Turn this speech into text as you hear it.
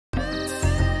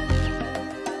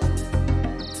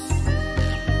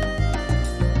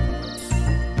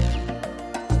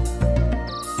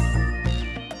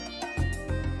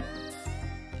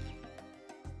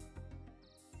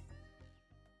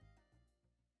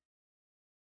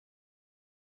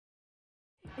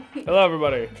Hello,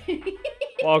 everybody.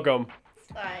 Welcome.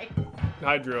 Hi.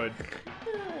 Hi, Druid.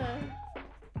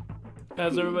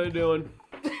 How's everybody doing?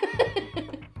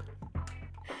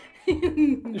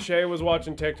 Shay was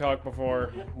watching TikTok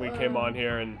before we came on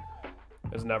here, and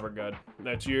it's never good.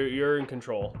 That's you're in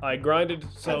control. I grinded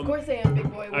some. Of course I am,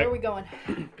 big boy. Where are we going?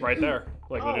 Right there.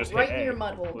 Like we just right hit in A. your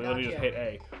mud hole. We literally just Gotcha.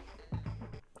 hit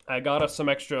A. I got us some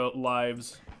extra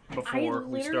lives before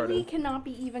we I literally started. cannot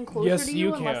be even closer Yes, to you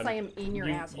you can. unless I am in your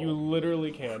asshole. You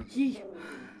literally can. Yee.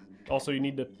 Also, you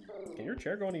need to. Can your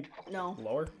chair go any No.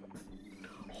 lower?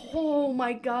 Oh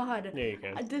my god. Yeah, you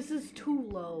can. This is too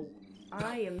low.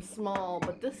 I am small,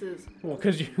 but this is... Well,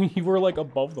 because you were like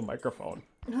above the microphone.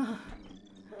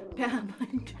 Damn,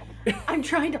 I'm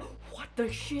trying to... What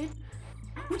the shit?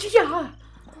 Yeah!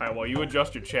 Alright, well, you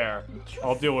adjust your chair. You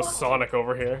I'll deal with fucking- Sonic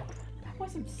over here. That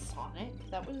wasn't Sonic.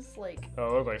 That was like... Oh,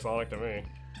 it looks like Sonic to me.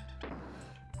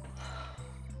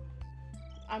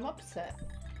 I'm upset.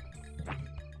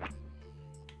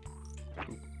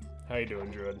 How you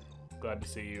doing, Druid? Glad to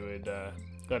see you. And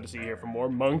glad to see you here for more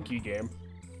Monkey Game.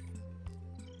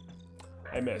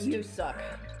 I missed. You suck.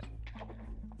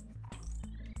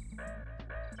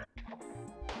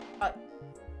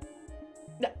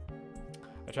 No.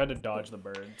 I tried to dodge the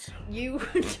birds. You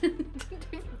didn't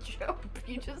jump.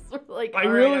 You just were like, I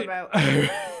 "Alright, really I'm out."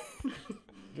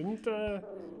 didn't.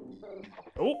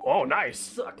 Oh, nice.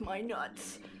 Suck my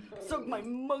nuts. Suck my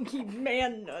monkey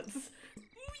man nuts.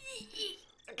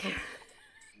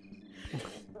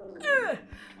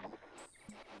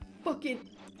 Fucking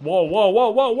Whoa.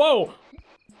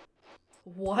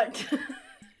 what?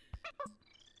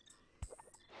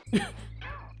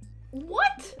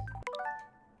 What?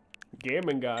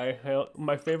 Gaming guy,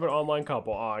 my favorite online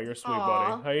couple. Aw, you're sweet, Aw.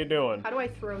 buddy. How you doing? How do I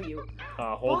throw you?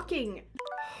 Hold Fucking.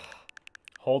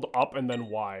 up and then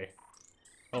Y.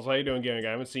 Also, how you doing, gaming guy?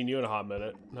 I haven't seen you in a hot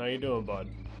minute. How you doing, bud?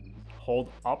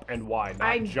 Hold up and Y, not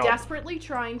I'm jump. desperately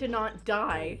trying to not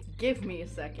die. Give me a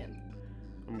second.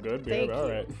 I'm good, Thank babe. you. All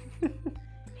right.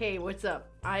 Hey, what's up?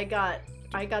 I got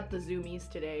the zoomies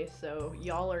today, so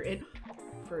y'all are in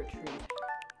for a treat.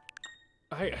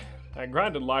 I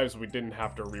grinded lives we didn't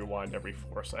have to rewind every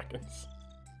 4 seconds.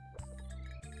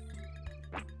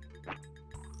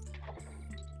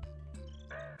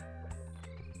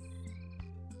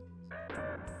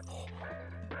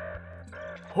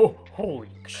 Oh, holy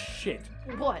shit.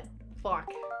 What?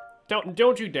 Fuck.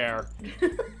 Don't you dare.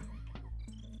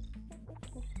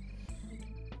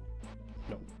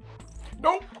 No.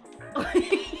 Nope.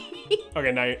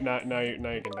 Okay, now you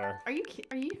can dare. Are you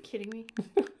kidding me?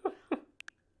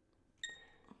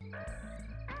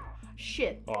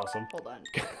 Shit. Awesome. Hold on.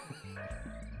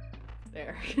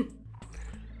 There.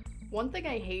 One thing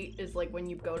I hate is like when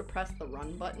you go to press the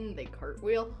run button, they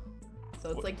cartwheel. So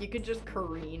it's like you could just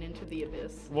careen into the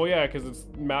abyss. Well, yeah, because it's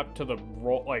mapped to the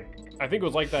roll. Like, I think it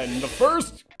was like that in the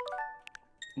first.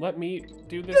 Let me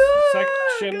do this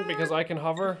section because I can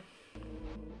hover.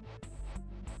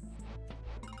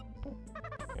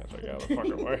 Yeah, so get out of the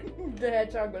fucking way. The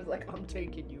hedgehog was like, "I'm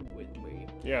taking you with me."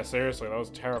 Yeah, seriously, that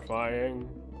was terrifying.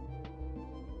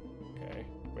 Okay,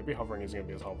 maybe hovering isn't gonna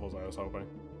be as helpful as I was hoping.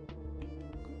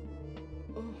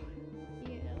 Oh,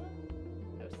 yeah.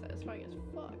 That was satisfying as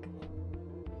fuck.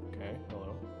 Okay,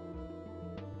 hello.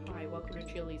 Hi, welcome to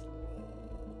Chili's.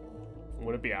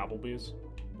 Would it be Applebee's?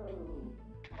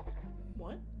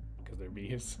 What? Because they're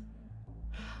bees.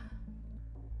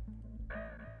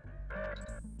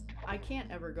 I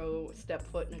can't ever go step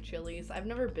foot in a Chili's. I've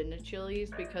never been to Chili's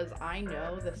because I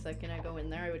know the second I go in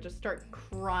there, I would just start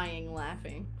crying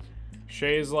laughing.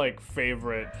 Shay's like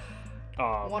favorite.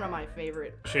 One of my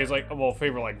favorite. Shay's like, well,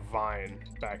 favorite like Vine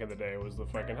back in the day was the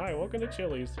fucking hi, welcome to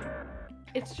Chili's.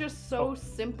 It's just so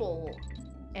simple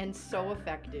and so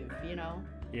effective, you know?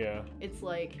 Yeah. It's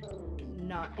like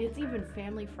it's even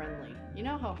family friendly. You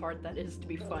know how hard that is to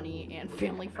be funny and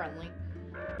family friendly,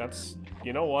 That's,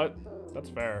 you know what? That's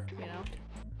fair. you know?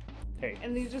 Hey,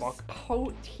 And they just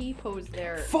T-pose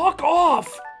there, fuck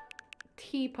off!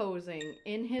 T-posing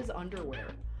in his underwear.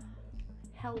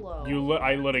 Hello.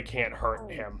 I literally can't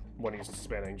hurt him when he's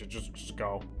spinning. Just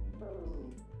go.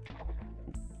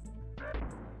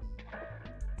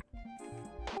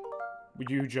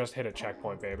 You just hit a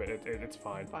checkpoint, babe. It's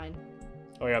fine. Fine.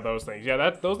 Oh yeah, those things. Yeah,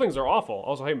 those things are awful.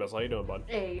 Also, hey, miss, how you doing, bud?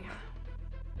 Hey.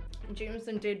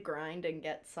 Jameson did grind and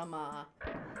get some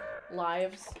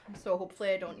lives, so hopefully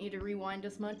I don't need to rewind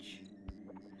as much.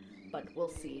 But we'll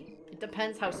see. It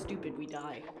depends how stupid we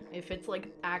die. If it's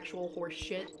like actual horse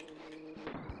shit,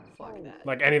 fuck that.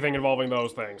 Like anything involving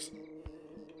those things.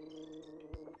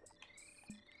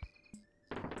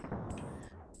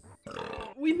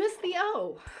 We missed the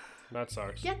O. That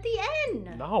sucks. Get the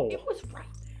N. No. It was right.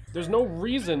 There's no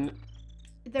reason.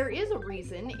 There is a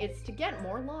reason. It's to get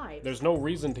more lives. There's no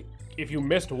reason to. If you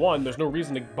missed one, there's no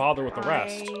reason to bother with the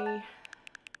rest.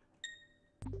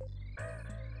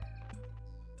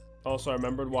 Also, I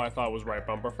remembered why I thought it was right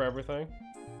bumper for everything.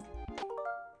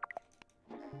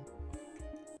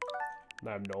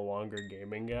 I'm no longer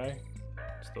gaming guy.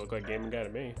 Still look like gaming guy to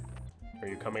me. Or are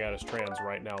you coming out as trans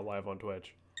right now live on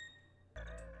Twitch?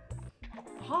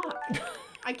 Fuck.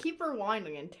 I keep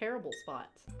rewinding in terrible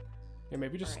spots. Yeah,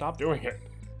 maybe just stop doing it.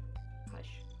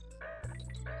 Hush.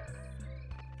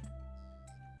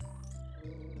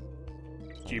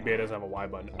 GBA doesn't have a Y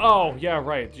button. Oh, yeah,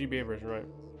 right. GBA version, right.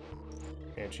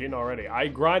 Man, cheating already. I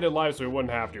grinded live so we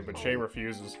wouldn't have to, but Shay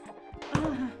refuses.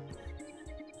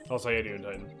 I'll say it to you,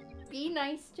 Titan. Be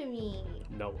nice to me.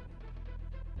 No.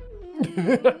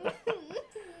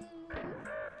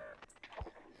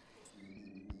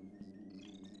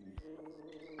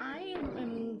 I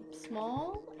am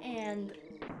small and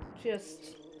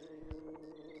just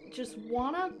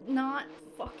wanna not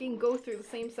fucking go through the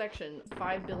same section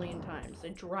 5 billion times.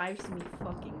 It drives me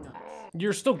fucking nuts.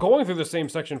 You're still going through the same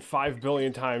section 5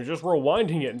 billion times, just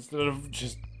rewinding it instead of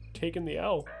just taking the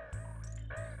L.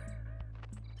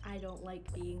 I don't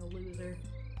like being a loser.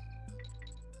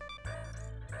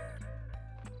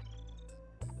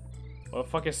 What the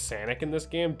fuck is Sonic in this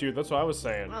game? Dude, that's what I was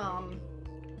saying.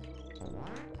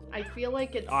 I feel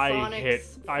like it's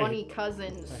Sonic's funny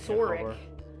cousin, Soric.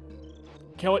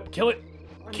 Kill it, kill it,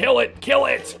 kill it, kill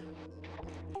it!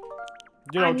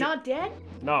 You know, I'm not dead?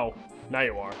 No, now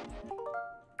you are.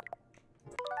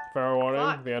 Fair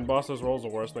warning, the end boss's rolls the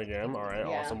worst in the game. Alright,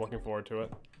 Yeah. awesome, looking forward to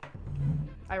it.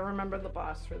 I remember the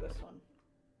boss for this one.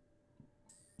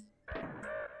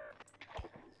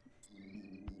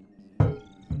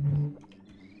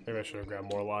 Maybe I should have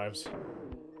grabbed more lives.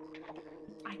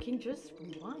 I can just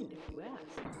rewind if you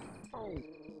ask.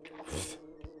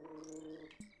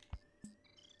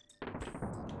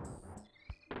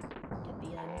 Get the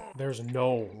end. There's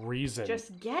no reason.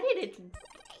 Just get it. It's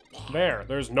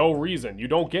There's no reason. You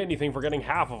don't get anything for getting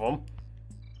half of them.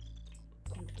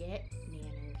 you get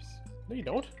manners. No, you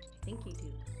don't. I think you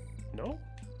do. No?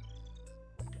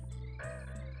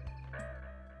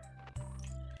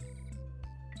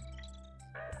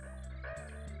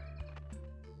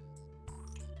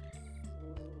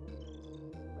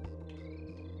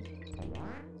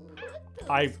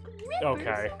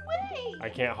 Okay. I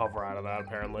can't hover out of that,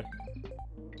 apparently.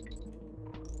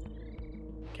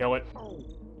 Kill it.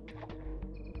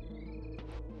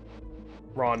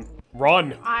 Run.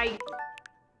 Run!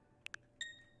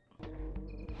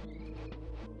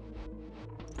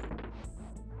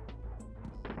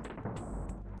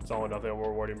 It's all or nothing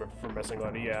rewarding for missing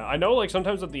one. Yeah, I know, like,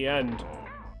 sometimes at the end,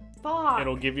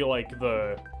 it'll give you, like,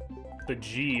 the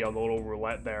G on the little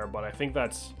roulette there, but I think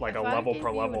that's, like, a level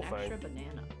per level thing.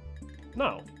 Banana.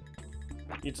 No.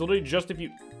 It's literally just if you...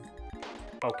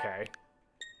 Okay.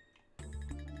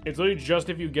 It's literally just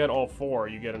if you get all 4,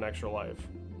 you get an extra life.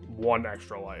 1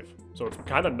 extra life. So it's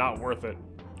kind of not worth it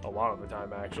a lot of the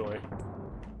time, actually.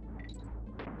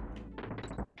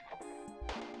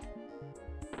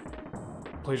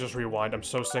 Please just rewind. I'm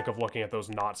so sick of looking at those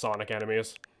not Sonic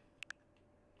enemies.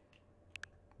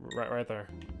 Right there.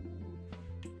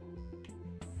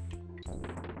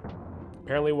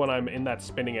 Apparently when I'm in that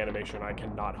spinning animation, I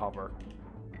cannot hover.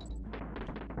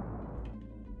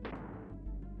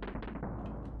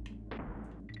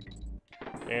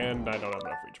 And I don't have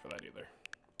enough reach for that either.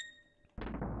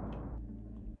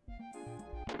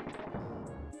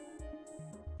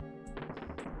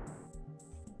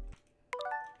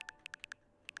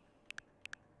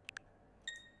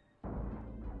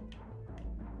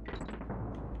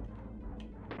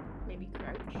 Maybe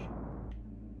crouch?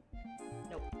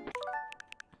 Nope.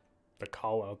 The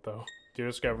call out though. Due to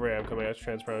discovery, I'm coming as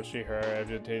transparency. Her, I have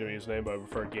to continue to use name, but I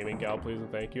prefer gaming gal, please and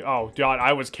thank you. Oh god,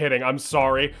 I was kidding. I'm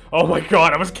sorry. Oh my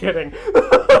god, I was kidding.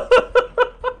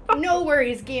 No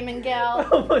worries, gaming gal.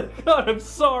 Oh my god, I'm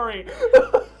sorry.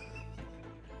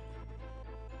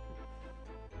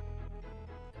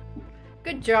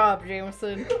 Good job,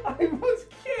 Jameson. I was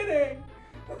kidding.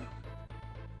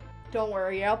 Don't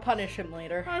worry, I'll punish him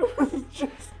later. I was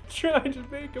just trying to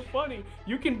make it funny.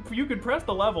 You can press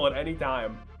the level at any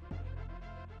time.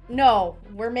 No,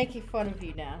 we're making fun of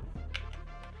you now.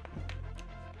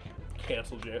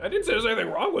 Cancel, Jay. I didn't say there's anything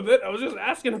wrong with it. I was just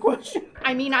asking a question.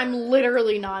 I mean, I'm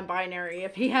literally non-binary.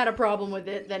 If he had a problem with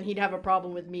it, then he'd have a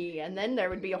problem with me, and then there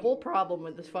would be a whole problem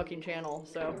with this fucking channel,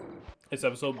 so... This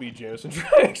episode be Jameson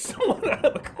dragging someone out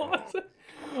of the closet.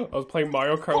 I was playing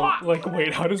Mario Kart, like,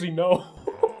 wait, how does he know?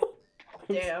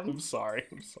 Damn. I'm sorry.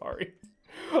 I'm sorry.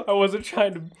 I wasn't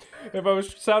trying to. If I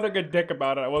was sounding a dick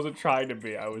about it, I wasn't trying to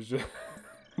be. I was just.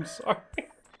 I'm sorry.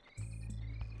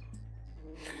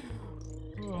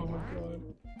 Oh my god.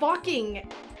 Fucking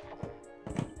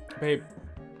Babe,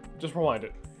 just rewind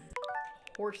it.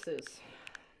 horses.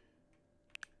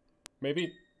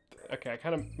 Maybe. Okay, I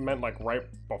kind of meant like right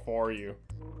before you.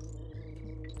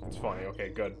 It's funny. Okay,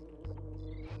 good.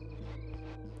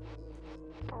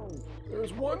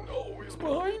 There's one always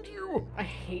behind you. I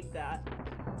hate that.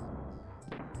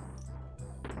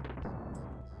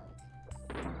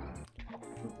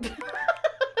 Oh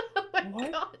my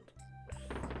What? god.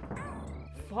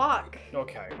 Fuck.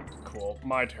 Okay, cool.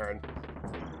 My turn.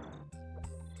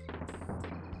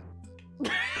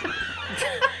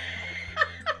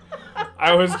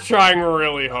 I was trying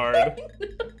really hard.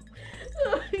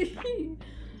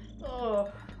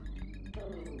 Oh.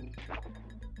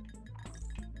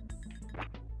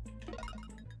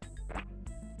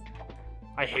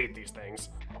 I hate these things.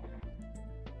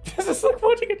 This is like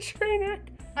watching a train wreck.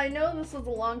 I know this was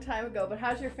a long time ago, but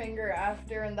how's your finger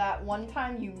after and that one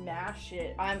time you mash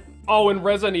it? Oh, in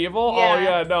Resident Evil? Yeah. Oh,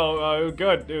 yeah, no,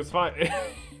 good. It was fine.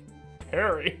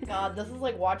 Harry. God, this is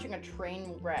like watching a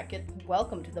train wreck.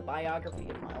 Welcome to the biography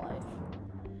of my life.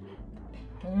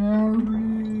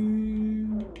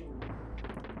 Harry.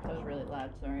 That was really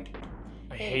loud, sorry.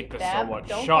 I Hey, hate this Bab, so much.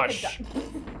 don't Shush.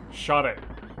 fucking Shut it.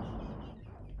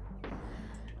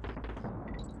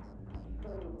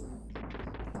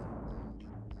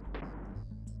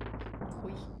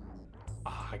 Hoi.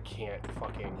 Ah, I can't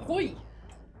fucking. Hoi.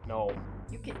 No.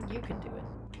 You can do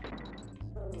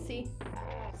it. See?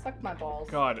 Suck my balls.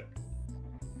 God.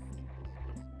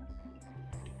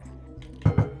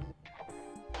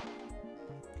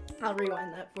 I'll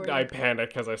rewind that for you. I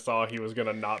panicked because I saw he was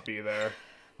gonna not be there.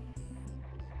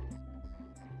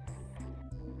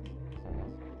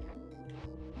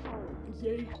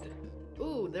 Yay.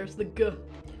 Ooh, there's the G.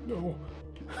 No.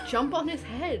 Jump on his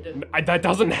head. That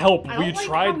doesn't help. I don't We like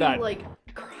tried how that. He, like,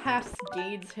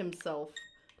 cascades himself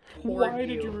toward Why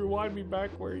did you rewind me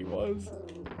back where he was?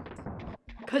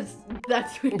 Because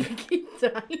that's when you keep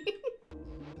dying.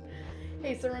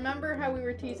 Hey, so remember how we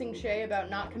were teasing Shay about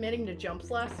not committing to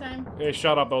jumps last time? Hey,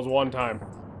 shut up. That was one time.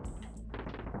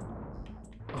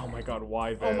 Oh my god,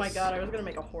 why this? Oh my god, I was gonna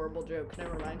make a horrible joke.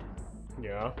 Never mind.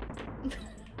 Yeah?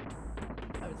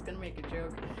 I was gonna make a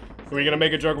joke. Are we gonna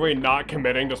make a joke where we're not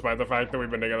committing despite the fact that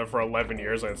we've been together for 11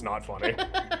 years and it's not funny?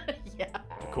 Yeah.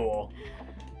 Cool.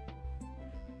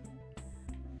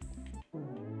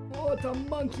 Oh, it's a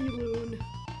monkey loon.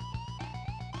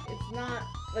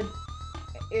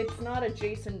 It's not a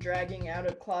Jason dragging out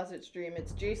a closet stream.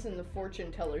 It's Jason the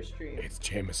fortune teller stream. It's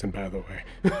Jameson, by the way.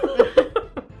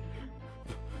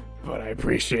 But I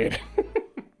appreciate it.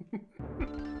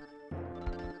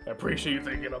 I appreciate you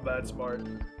thinking I'm that smart.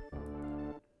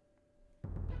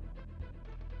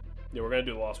 Yeah, we're gonna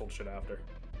do the Lost World shit after.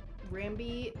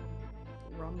 Rambi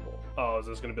Rumble. Oh, is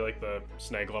this gonna be like the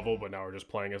snake level, but now we're just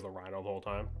playing as the rhino the whole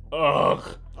time?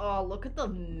 Ugh! Oh, look at the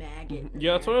maggot.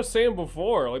 Yeah, that's what I was saying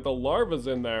before. Like, the larva's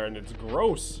in there, and it's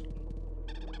gross.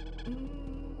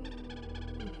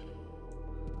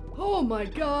 Oh my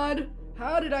god!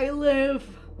 How did I live?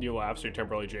 You laugh, so you're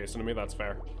temporarily Jason to me. That's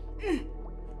fair.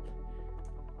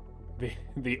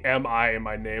 The M.I. in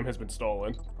my name has been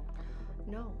stolen.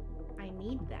 No, I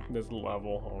need that. This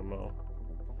level, oh no.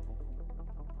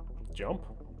 Jump?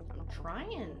 I'm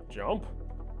trying. Jump?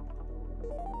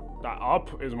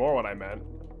 Up is more what I meant.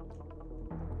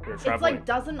 You're It's traveling. like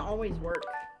doesn't always work.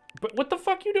 But what the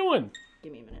fuck you doing?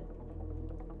 Give me a minute.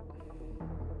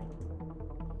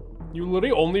 You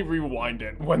literally only rewind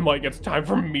it when, like, it's time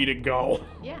for me to go.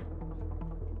 Yeah.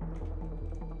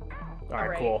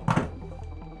 Alright, cool.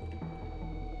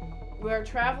 We're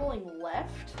traveling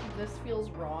left. This feels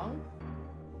wrong.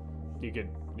 You two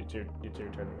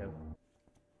turn again.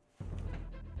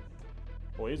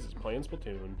 Boys, it's playing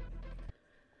Splatoon.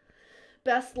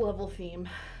 Best level theme.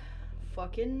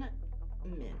 Fucking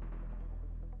mint.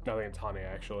 I think it's Honey,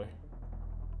 actually.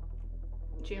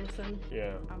 Jameson,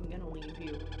 Yeah, I'm gonna leave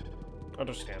you.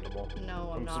 understandable.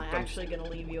 No, I'm not I'm actually gonna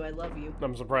leave you. I love you.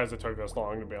 I'm surprised it took this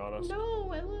long, to be honest.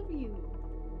 No, I love you.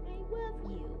 I love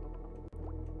you.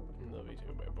 Love you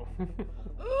too, babe.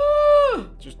 Ah!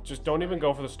 Just don't even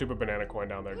go for the stupid banana coin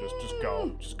down there. Just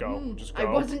go. Just go. Just go. I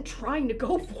wasn't trying to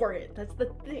go for it. That's the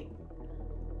thing.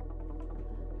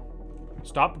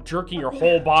 Stop jerking your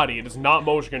whole body. It is not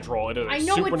motion control. It is I a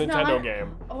know Super it's Nintendo not.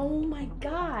 game. Oh my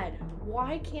god.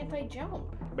 Why can't I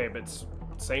jump? Babe, it's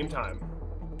same time.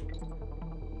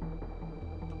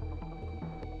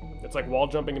 It's like wall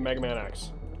jumping in Mega Man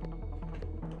X.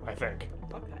 I think.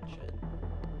 Fuck that shit.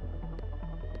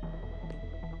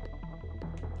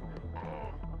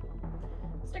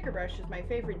 Sticker Brush is my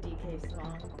favorite DK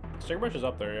song. Sticker Brush is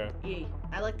up there, Yeah.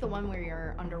 I like the one where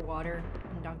you're underwater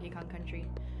in Donkey Kong Country.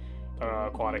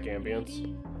 Aquatic ambience.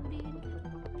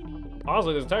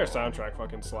 Honestly, this entire soundtrack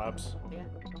fucking slaps. Yeah.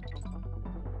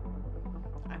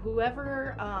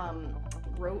 Whoever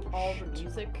wrote all the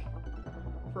music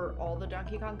for all the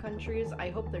Donkey Kong countries,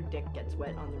 I hope their dick gets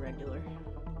wet on the regular.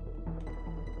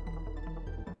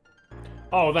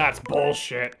 Oh, that's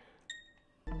bullshit.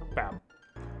 Bam.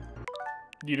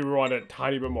 You need to rewind it a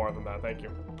tiny bit more than that, thank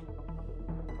you.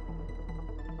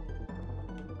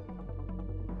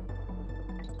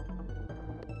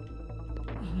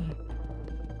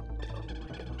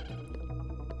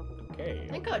 Okay.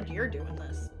 Thank God you're doing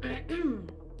this.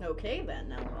 Okay then,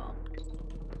 LOL.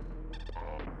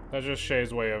 That's just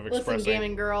Shay's way of expressing. Listen,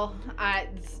 gaming girl,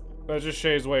 That's just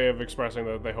Shay's way of expressing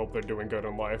that they hope they're doing good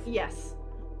in life. yes.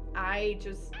 I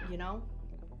just, you know.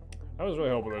 I was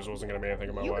really hoping this wasn't gonna be anything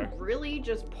in my You way. could really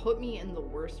just put me in the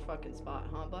worst fucking spot,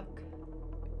 huh, Buck?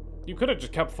 You could have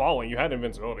just kept falling. You had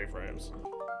invincibility frames.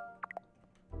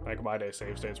 Like my day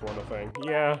save states weren't a thing.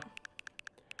 Yeah.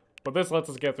 But this lets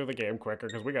us get through the game quicker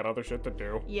because we got other shit to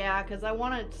do. Yeah, because I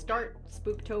want to start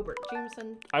Spooktober.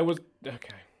 Jameson,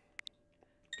 Okay.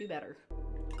 do better.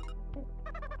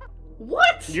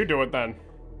 What? You do it then.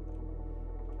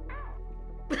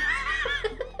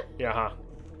 Yeah, huh.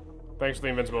 Thanks for the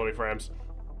invincibility frames.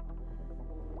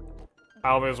 I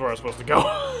don't think this is where I'm supposed to go.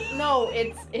 No,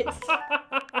 it's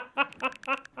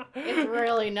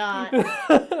really not.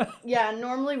 Yeah,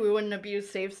 normally we wouldn't abuse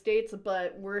save states,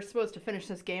 but we're supposed to finish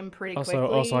this game pretty quickly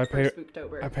I for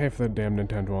Spooktober. pay for the damn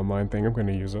Nintendo Online thing. I'm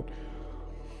gonna use it.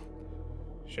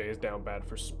 Shay is down bad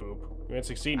for spoop. You ain't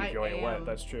succeed if you ain't wet.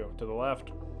 That's true. To the left.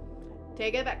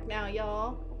 Take it back now,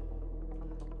 y'all.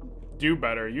 Do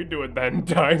better. You do it then.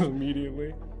 Dies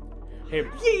immediately. Hey,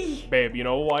 babe, you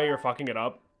know why you're fucking it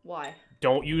up? Why?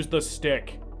 Don't use the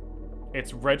stick.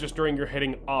 It's registering you're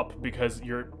hitting up because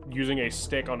you're using a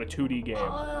stick on a 2D game.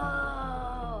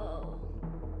 Oh.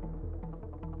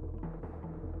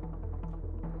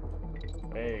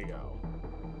 There you go.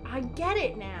 I get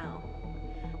it now.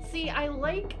 See, I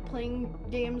like playing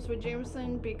games with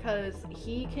Jameson because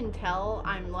he can tell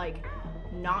I'm like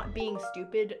not being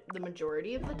stupid the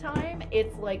majority of the time.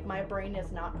 It's like my brain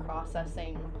is not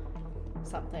processing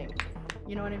something.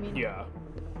 You know what I mean? Yeah.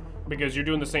 Because you're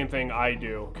doing the same thing I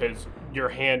do, because your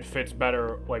hand fits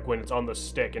better like when it's on the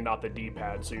stick and not the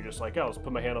D-pad. So you're just like, oh, let's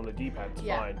put my hand on the D-pad, it's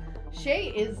fine. Shay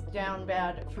is down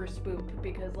bad for Spoop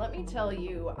because let me tell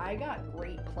you, I got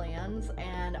great plans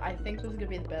and I think this is gonna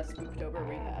be the best Spooktober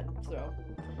we've had. So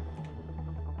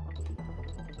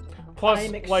Plus,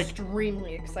 I'm like,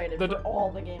 extremely excited for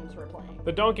all the games we're playing.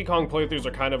 the Donkey Kong playthroughs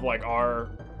are kind of like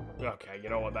our... Okay, you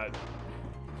know what, the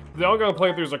Donkey Kong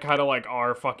playthroughs are kind of like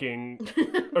our fucking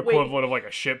equivalent of like a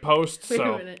shitpost, Wait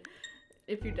so... a minute.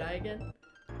 If you die again.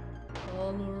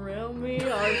 All around me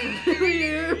are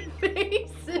familiar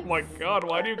faces. Oh my god,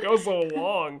 why do you go so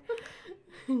long?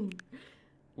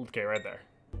 Okay, right there.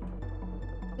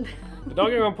 The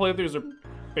Donkey Kong playthroughs are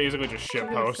basically just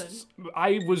shitposts.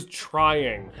 I was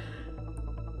trying.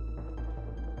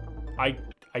 I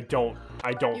don't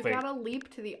You think... gotta leap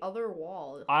to the other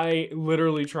wall. I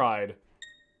literally tried.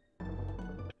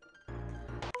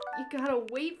 You gotta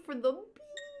wait for the...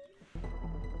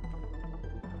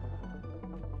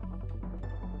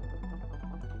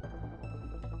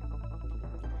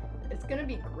 It's gonna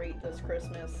be great this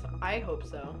Christmas. I hope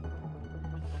so.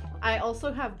 I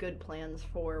also have good plans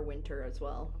for winter as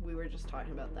well. We were just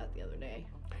talking about that the other day.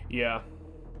 Yeah.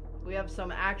 We have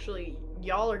some actually...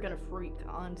 Y'all are gonna freak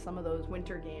on some of those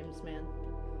winter games, man.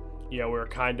 Yeah, we're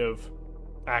kind of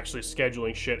actually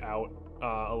scheduling shit out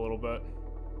a little bit.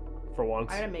 For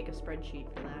once. I gotta make a spreadsheet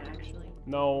for that, actually.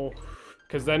 No.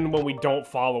 Because then when we don't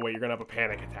follow it, you're gonna have a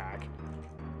panic attack.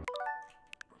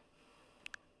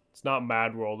 It's not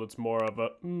Mad World, it's more of a,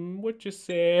 what you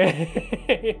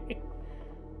say?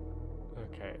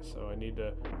 Okay, so I need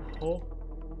to,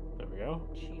 there we go.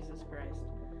 Jesus Christ.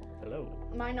 Hello.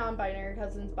 My non-binary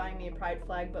cousin's buying me a pride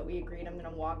flag, but we agreed I'm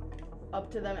gonna walk up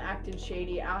to them acting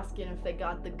shady, asking if they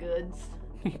got the goods.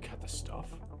 You got the stuff.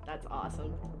 That's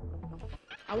awesome.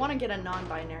 I want to get a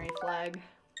non-binary flag.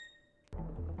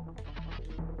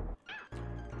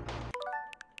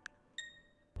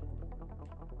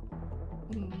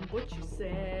 What you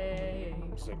say?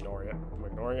 Just ignore it. I'm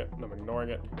ignoring it. I'm ignoring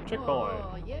it. Checkpoint.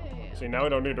 Oh, yeah. See, now we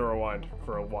don't need to rewind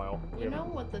for a while. You know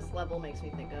what this level makes me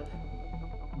think of?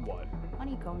 What?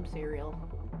 Honeycomb cereal.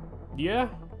 Yeah?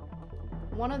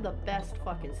 One of the best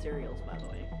fucking cereals, by the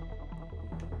way.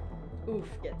 Oof,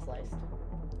 get sliced.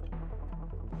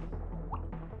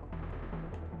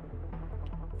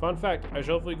 Fun fact, I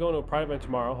should hopefully go into a private event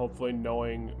tomorrow, hopefully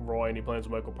knowing Roy and he plans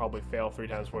with Mike will probably fail 3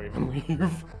 times before he even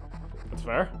leave. That's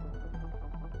fair.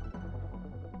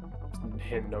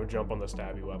 Hint, no jump on the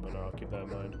stabby weapon, I'll keep that in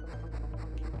mind.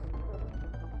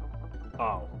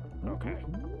 Oh, okay.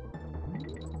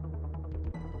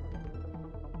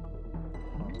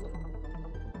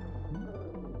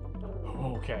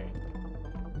 Okay.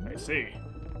 I see.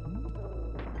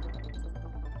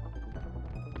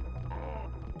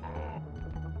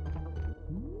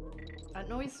 That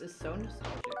noise is so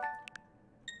nostalgic.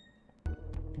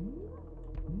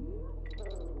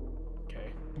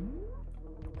 Okay.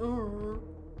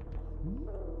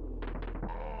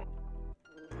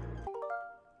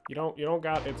 You don't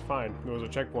got, it's fine. There was a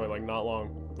checkpoint like not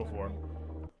long before.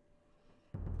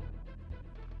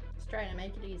 Just trying to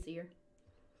make it easier.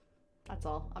 That's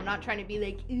all. I'm not trying to be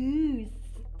like, ooh,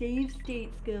 save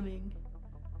state's coming.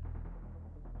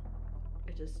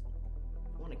 I just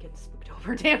want to get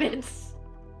Spooktober, damn it.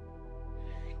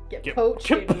 Get poached,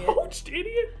 get idiot. Poached,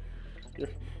 idiot?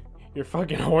 Your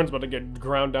fucking horn's about to get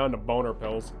ground down to boner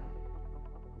pills.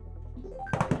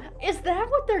 Is that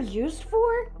what they're used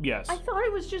for? Yes. I thought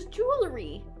it was just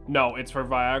jewelry. No, it's for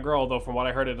Viagra, although from what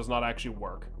I heard, it does not actually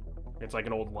work. It's like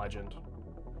an old legend.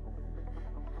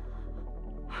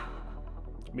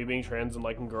 Me being trans and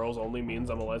liking girls only means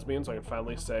I'm a lesbian, so I can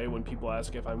finally say when people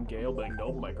ask if I'm gay, I'll be like,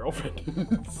 no, my girlfriend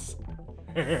is.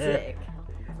 Sick.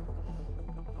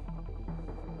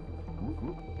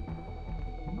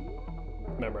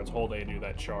 Remember, it's whole day to do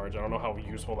that charge. I don't know how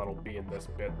useful that'll be in this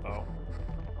bit, though.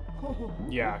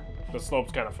 Yeah, the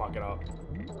slopes kind of fuck it up.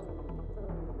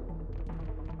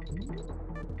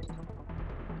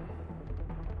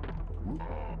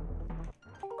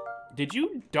 Did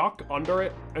you duck under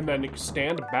it and then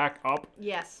stand back up?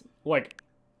 Yes. Like,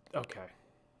 okay.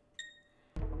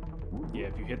 Yeah,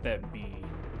 if you hit that B,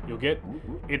 you'll get,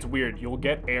 it's weird, you'll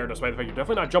get air despite the fact you're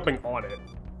definitely not jumping on it.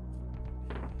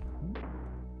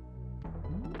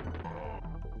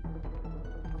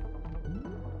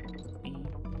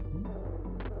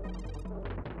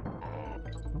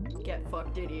 Get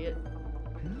fucked, idiot.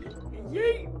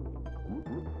 Yay!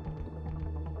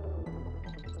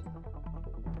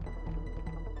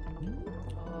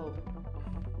 Oh.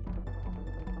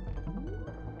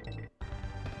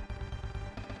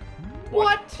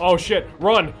 What? Oh shit,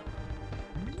 run!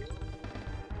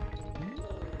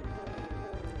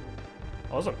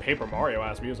 Oh, this is a Paper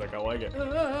Mario-ass music, I like it.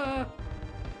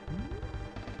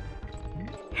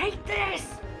 Hate this!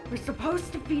 We're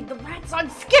supposed to feed the rats on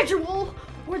schedule,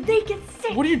 or they get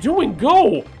sick! What are you doing?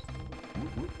 Go!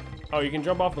 Oh, you can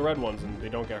jump off the red ones and they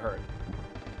don't get hurt.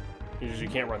 You just, you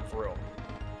can't run through.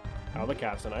 How are the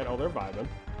cats tonight? Oh, they're vibing.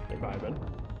 They're vibing.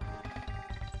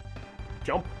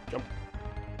 Jump, jump.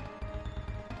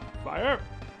 Fire!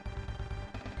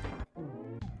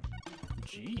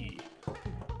 Gee.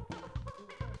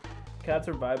 Cats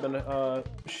are vibing.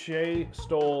 Shay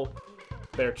stole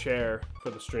their chair for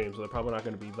the stream, so they're probably not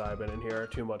going to be vibing in here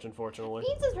too much, unfortunately.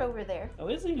 He's just over there. Oh,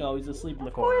 is he? No, he's asleep in the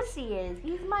Of corner. course he is.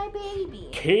 He's my baby.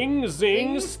 King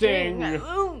Zing Sting!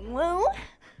 Oh, well.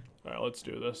 Alright, let's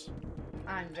do this.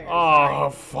 I'm very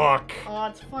Oh, sorry. fuck. Oh,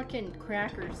 it's fucking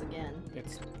Crackers again.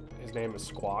 His name is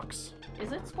Squawks.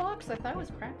 Is it Squawks? I thought it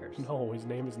was Crackers. No, his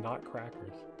name is not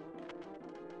Crackers.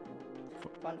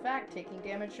 Fun fact, taking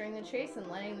damage during the chase and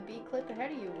letting the bee clip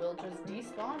ahead of you will just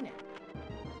despawn it.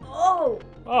 Oh!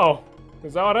 Oh,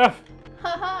 is that what F?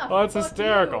 Haha! Oh, that's fuck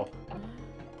hysterical.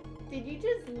 you. Did you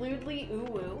just lewdly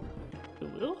ooh-woo?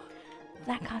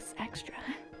 That costs extra.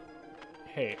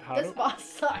 Hey, This boss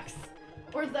sucks.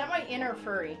 Or is that my inner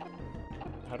furry?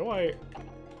 how do I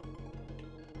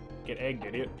get egged,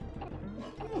 idiot?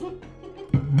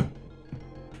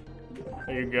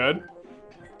 Are you good?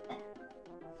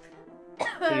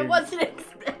 I wasn't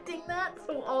expecting that,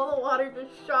 so all the water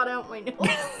just shot out my nose.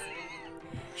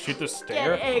 Shoot the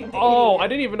stinger? egged, Oh, idiot. I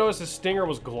didn't even notice his stinger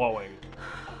was glowing.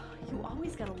 You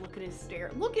always gotta look at his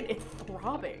stare. Look at it's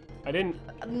throbbing. I didn't.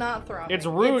 Not throbbing. It's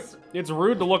rude. It's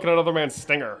rude to look at another man's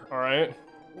stinger. All right.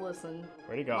 Listen.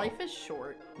 Where'd he go? Life is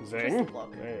short. Zing. Just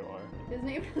look. There you are. His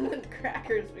name isn't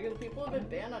Crackers because people have been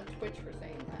banned on Twitch for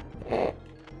saying that.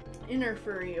 Inner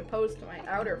furry opposed to my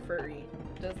outer furry.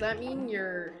 Does that mean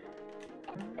you're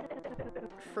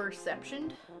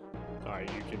furceptioned? All right,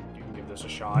 you can give this a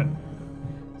shot.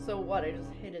 So what? I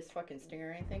just hit his fucking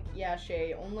stinger. I think. Yeah,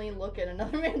 Shay. Only look at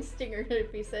another man's stinger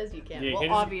if he says you can. Yeah, you Well,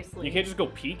 can't just- obviously. You can't just go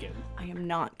peeking. I am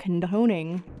not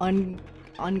condoning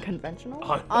unconventional,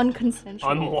 Un-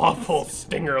 unconsensual, Unlawful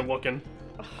stinger looking.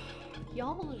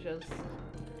 Y'all just.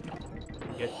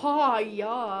 Get- Ha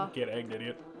yeah. Get egged,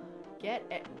 idiot. Get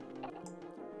it.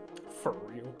 For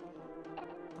real.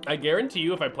 I guarantee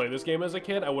you if I played this game as a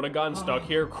kid, I would have gotten stuck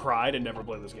here, cried, and never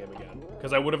played this game again.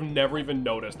 Because I would have never even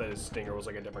noticed that his stinger was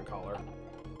like a different color.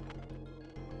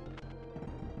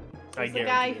 He's the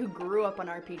guy who grew up on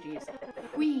RPGs.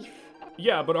 Queef.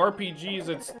 Yeah, but RPGs,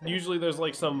 it's usually there's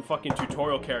like some fucking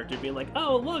tutorial character being like,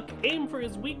 oh look, aim for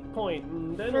his weak point,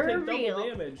 and then For take real. double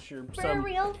damage, or For some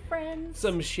real friends.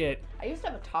 shit. I used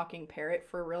to have a talking parrot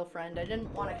for a real friend. I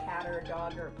didn't want a cat or a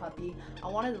dog or a puppy. I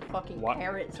wanted a fucking What?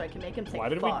 parrot so I could make him say Why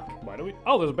did fuck. we?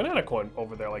 Oh, there's a banana coin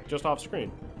over there, like just off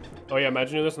screen. Oh yeah,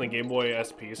 imagine doing this in the Game Boy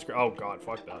SP screen. Oh god,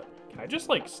 fuck that. Can I just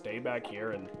like stay back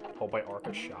here and hope I arc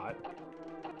a shot?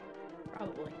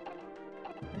 Probably.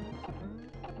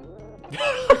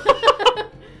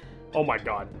 Oh my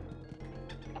god.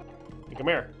 Hey, come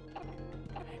here.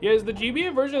 Yeah, is the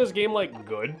GBA version of this game like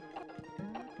good?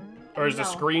 Or is the No.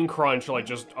 screen crunch like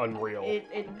just unreal?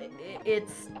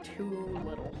 It's too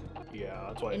little. Yeah,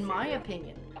 that's what I In my figured.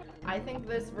 opinion. I think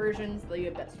this version's the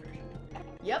best version.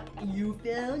 Yep, you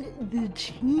found the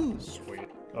cheese. Sweet.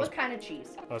 What kind of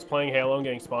cheese? I was playing Halo and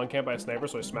getting spawn camped by a sniper,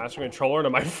 so I smashed the controller into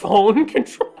my phone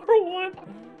controller one.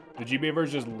 The GBA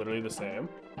version is literally the same.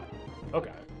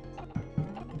 Okay.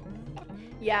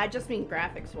 Yeah, I just mean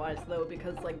graphics-wise though,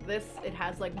 because like this, it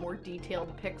has like more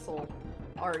detailed pixel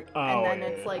art, Oh, and then yeah,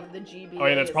 it's yeah. like the GBA Oh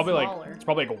yeah, that's is probably smaller. like it's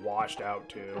probably like washed out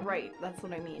too. Right, that's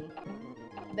what I mean.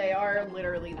 They are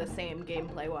literally the same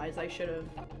gameplay-wise. I should have.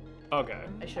 Okay.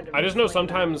 I just know explained that.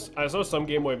 sometimes I just know some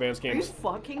Game Boy Advance Are you games.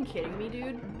 fucking kidding me,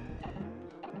 dude?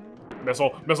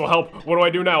 Missile, help! What do I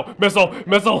do now? Missile!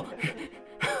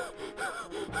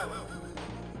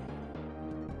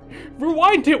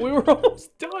 Rewind it. We were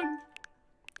almost done.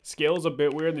 Scale is a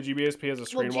bit weird. The GBSP has a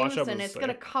screen Well, wash up. Jameson, it's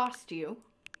gonna cost you.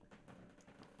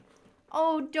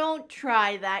 Oh, don't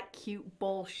try that cute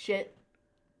bullshit.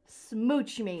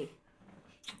 Smooch me.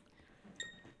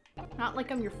 Not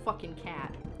like I'm your fucking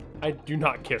cat. I do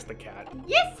not kiss the cat.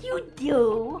 Yes, you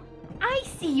do. I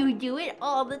see you do it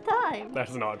all the time.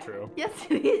 That's not true. Yes,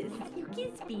 it is. You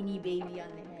kiss Beanie Baby on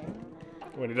the head.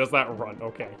 When he does that run,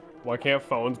 okay. Why can't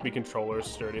phones be controllers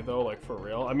sturdy though? Like for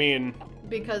real? I mean,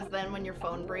 Because then when your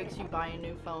phone breaks, you buy a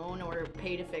new phone or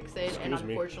pay to fix it. And Excuse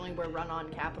me. unfortunately, we're run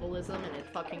on capitalism and it's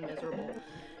fucking miserable.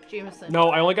 Jameson. no,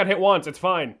 I only got hit once. It's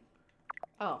fine.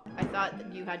 Oh, I thought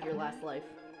that you had your last life.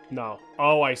 No.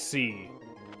 Oh, I see.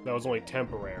 That was only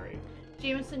temporary.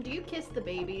 Jameson, do you kiss the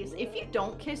babies? If you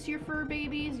don't kiss your fur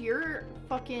babies, you're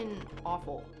fucking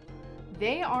awful.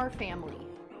 They are family.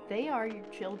 They are your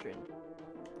children.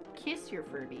 Kiss your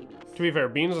fur babies. To be fair,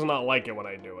 Beans does not like it when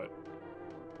I do it.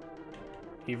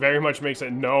 He very much makes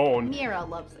it known. Mira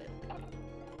loves it.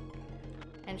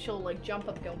 And she'll like jump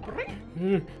up and go, "Brick."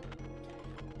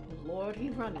 Lord,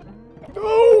 he's running.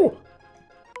 No!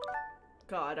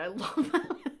 God, I love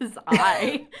his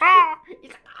eye. Ah!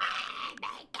 He's like, oh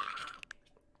my god.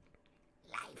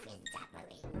 Life is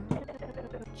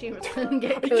suffering. Jameson,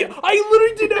 get good. Yeah, I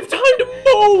literally didn't have time to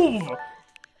move!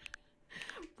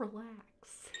 Relax.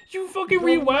 You fucking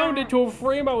rewound it to a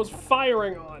frame I was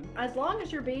firing on. As long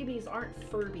as your babies aren't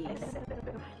Furbies.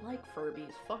 I like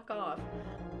Furbies. Fuck off.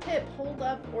 Pip, hold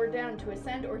up or down to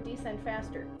ascend or descend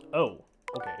faster. Oh,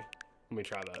 okay. Let me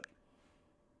try that.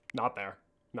 Not there.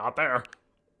 Not there.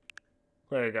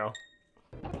 There you go.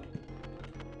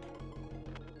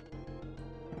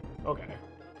 Okay.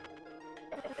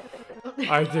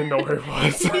 I didn't know where it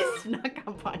was. He snuck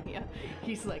up on you.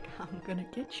 He's like, I'm gonna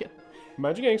get you.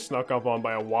 Imagine getting snuck up on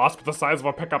by a wasp the size of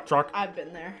a pickup truck. I've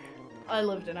been there. I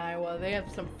lived in Iowa. They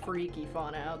have some freaky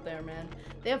fauna out there, man.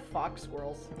 They have fox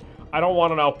squirrels. I don't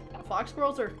want to know. Fox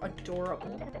squirrels are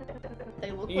adorable.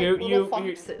 They look like You little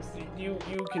foxes. you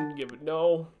can give it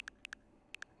no.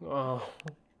 Oh.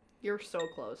 You're so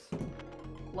close.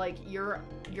 Like you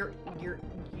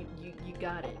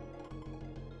got it.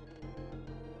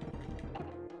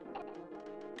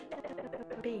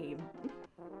 Babe.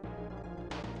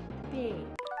 Babe.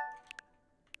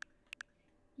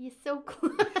 You're so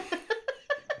close.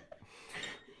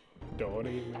 Don't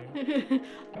even.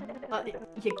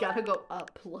 You gotta go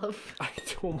up, love. I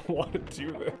don't want to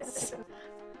do this.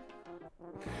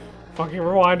 Fucking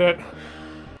rewind it.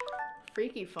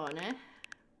 Freaky fun, eh?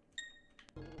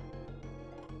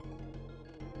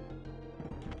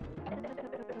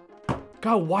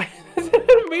 God, why is the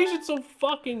animation so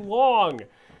fucking long?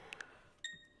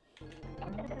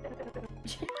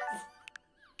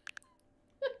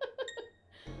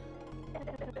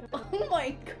 Oh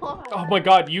my god. Oh my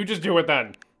god, you just do it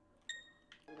then.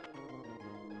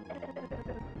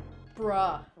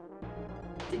 Bruh.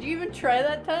 Did you even try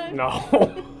that time? No.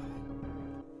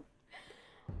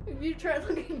 Have you tried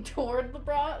looking toward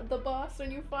the boss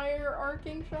when you fire your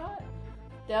arcing shot?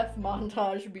 Death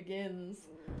montage begins.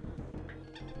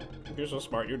 You're so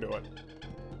smart, you do it.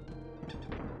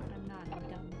 I'm not, I'm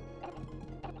dumb.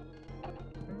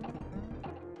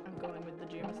 I'm going with the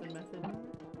Jameson method.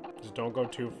 Just don't go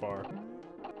too far.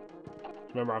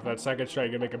 Remember, off that second shot, you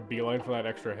gotta make a beeline for that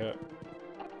extra hit.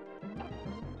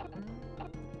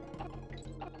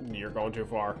 You're going too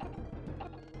far.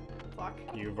 Fuck.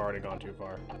 You've already gone too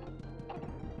far.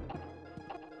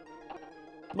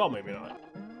 Well, maybe not.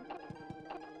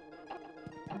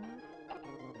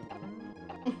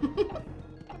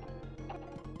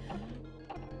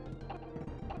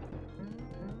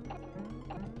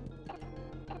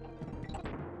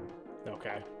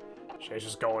 Okay. Shay's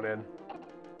just going in.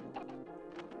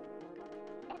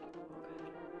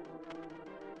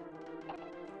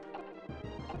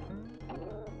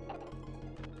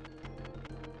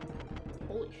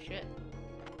 Holy shit.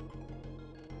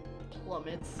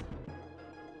 Plummets.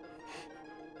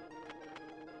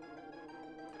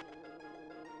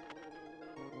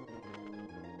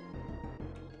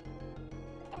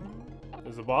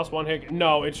 Is the boss one hit?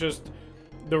 No, it's just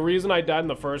the reason I died in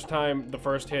the first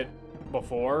hit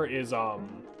before is I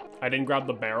didn't grab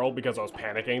the barrel because I was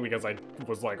panicking because I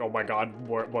was like, oh my god,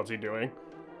 what's he doing?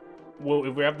 Well,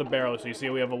 if we have the barrel, so you see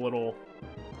we have a little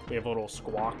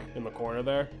squawk in the corner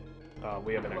there.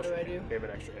 We have an What extra. do I do? We have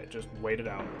an extra hit. Just wait it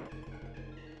out.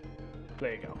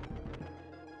 There you go.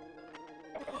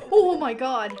 Oh my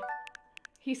god!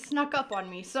 He snuck up on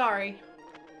me, sorry.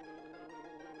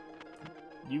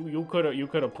 You could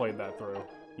have played that through.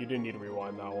 You didn't need to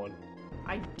rewind that one.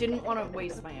 I didn't want to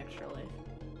waste my extra life.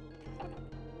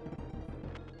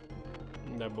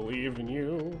 And I believe in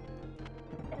you.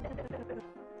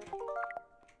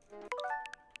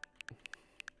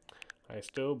 I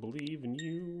still believe in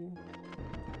you.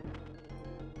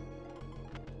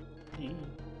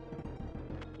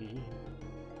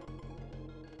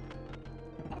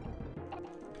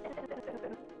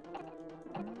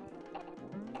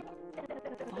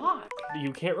 Fuck.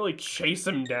 You can't really chase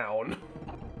him down.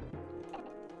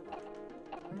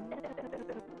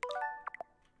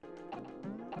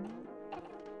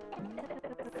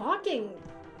 Fucking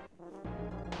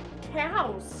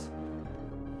cows.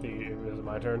 Is it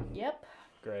my turn? Yep.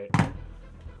 Great.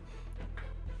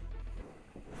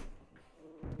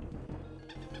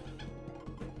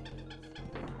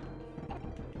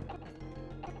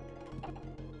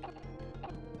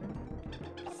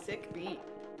 Sick beat.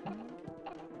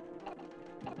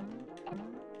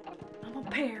 I'm a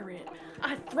parrot.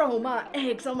 I throw my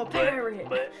eggs. I'm a parrot.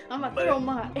 I'm gonna throw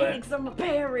my eggs. I'm a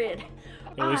parrot.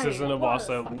 At least this isn't a boss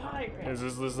that pirate. this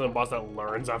isn't a boss that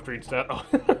learns after each step. Oh,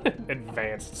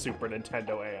 advanced Super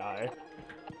Nintendo AI.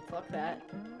 Fuck that.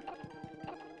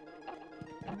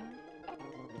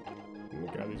 Let me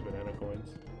grab these banana coins.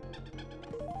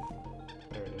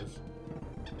 There it is.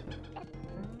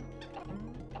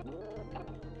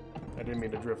 I didn't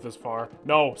mean to drift this far.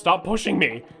 No, stop pushing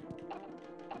me!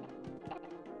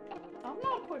 I'm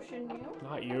not pushing you.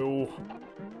 Not you.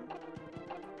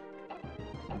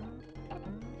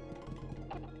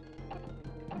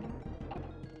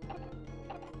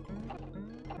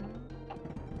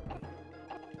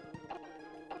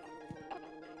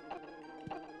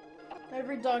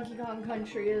 Every Donkey Kong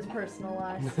country is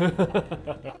personalized.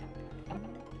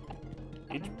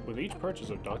 With each purchase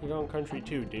of Donkey Kong Country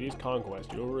 2 Diddy's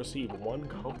Conquest, you'll receive one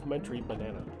complimentary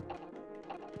banana.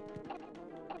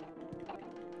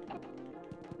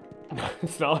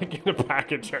 It's not like in a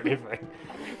package or anything.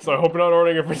 So I hope you're not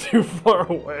ordering it from too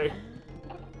far away.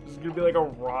 This is gonna be like a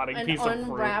rotting An piece of fruit.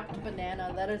 unwrapped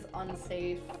banana. That is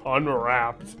unsafe.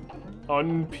 Unwrapped.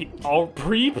 All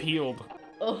pre-peeled.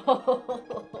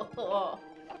 Oh.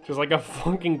 Just like a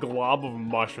fucking glob of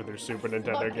mush with your Super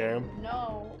Nintendo Fucking game.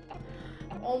 No.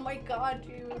 Oh my god,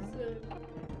 Jameson.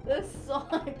 This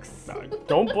sucks.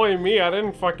 Don't blame me, I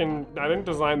didn't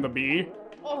design the bee.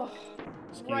 Oh,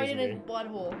 Excuse right in his me.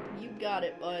 butthole. You got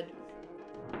it, bud.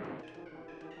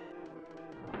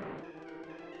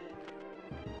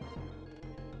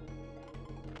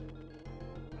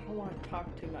 I don't want to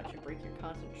talk too much and break your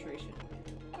concentration.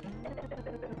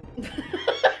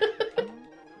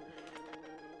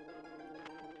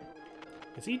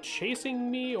 Is he chasing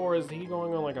me or is he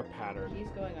going on like a pattern? He's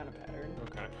going on a pattern.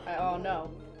 Okay. Oh no,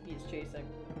 he's chasing.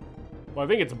 Well, I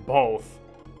think it's both.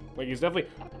 Like, he's definitely...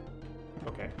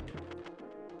 Okay.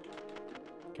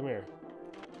 Come here.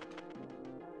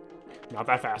 Not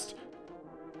that fast.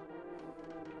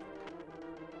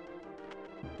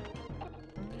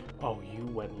 Oh, you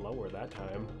went lower that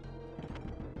time.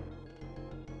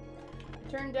 I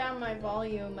turned down my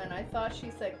volume and I thought she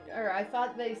said, or I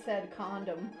thought they said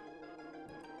condom.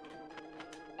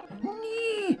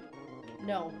 Nee.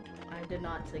 No, I did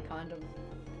not say condom.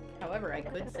 However, I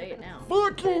could say it now.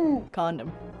 Fucking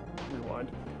Condom.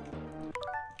 rewind.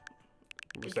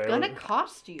 It's gonna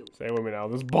cost you. Say it with me now.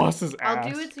 This boss is ass.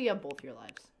 I'll do it so you have both your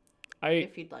lives. I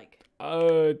If you'd like.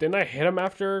 didn't I hit him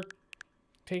after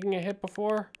taking a hit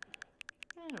before?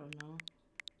 I don't know.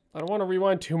 I don't want to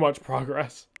rewind too much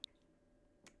progress.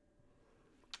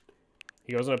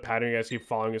 He goes in a pattern, you guys keep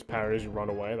following his pattern as you run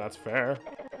away. That's fair.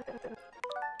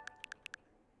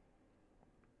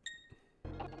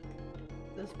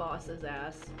 This boss is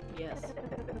ass. Yes.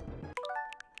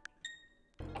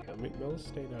 Okay, let's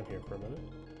stay down here for a minute.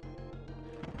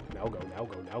 Now go, now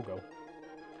go, now go.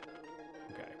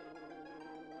 Okay.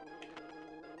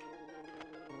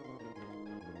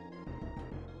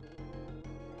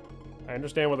 I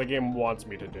understand what the game wants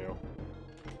me to do.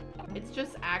 It's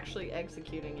just actually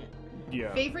executing it.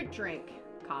 Yeah. Favorite drink?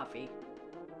 Coffee.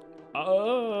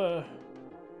 That's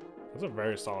a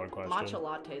very solid question. Matcha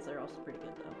lattes are also pretty good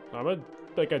though. I'm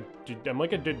like a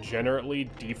degenerately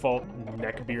default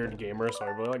neckbeard gamer, so I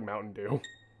really like Mountain Dew.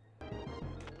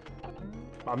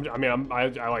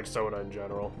 I like soda in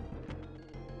general.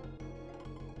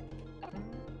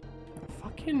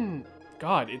 Fucking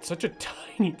God, it's such a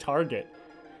tiny target.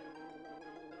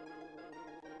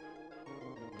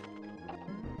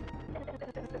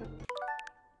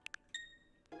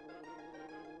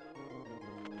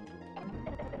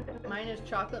 Mine is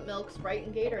chocolate milk, Sprite,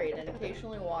 and Gatorade, and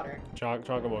occasionally water.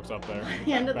 Chocolate milk's up there. At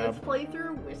the end of this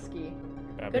playthrough, whiskey.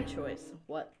 Bab. Good choice.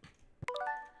 What?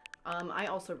 I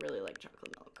also really like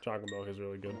chocolate milk. Chocolate milk is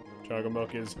really good. Chocolate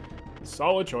milk is a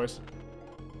solid choice.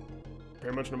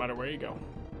 Pretty much no matter where you go.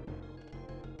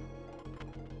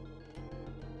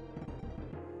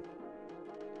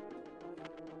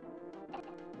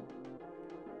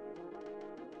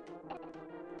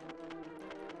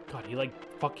 God, he like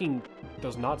fucking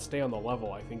does not stay on the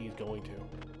level I think he's going to.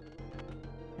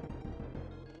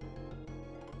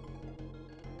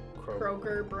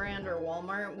 Kroger brand or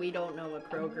Walmart? We don't know what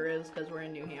Kroger is because we're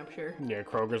in New Hampshire. Yeah,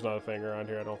 Kroger's not a thing around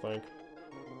here, I don't think.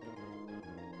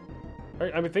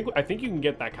 I think you can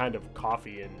get that kind of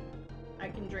coffee in. I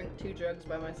can drink 2 jugs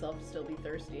by myself and still be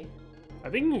thirsty.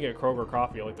 I think you can get Kroger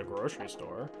coffee at like the grocery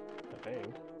store. I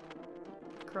think.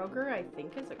 Kroger, I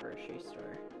think, is a grocery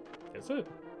store. Is it?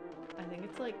 I think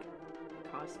it's like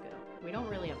Costco. We don't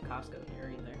really have Costco here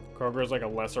either. Kroger is like a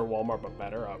lesser Walmart but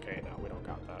better? Okay, no, we don't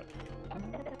got that.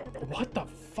 What the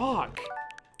fuck?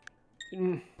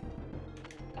 If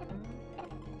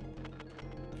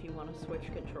you want to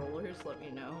switch controllers, let me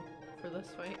know for this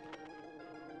fight.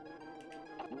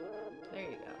 There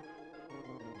you go.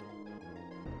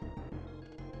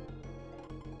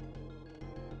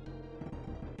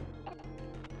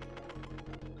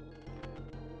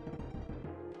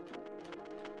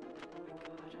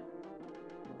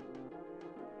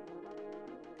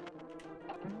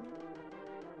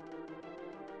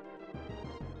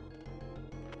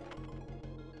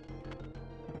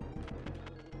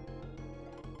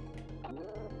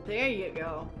 There you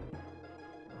go.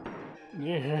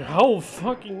 Yeah, how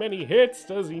fucking many hits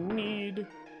does he need?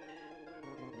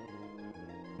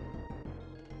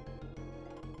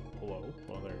 Hello?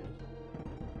 Oh, there he is.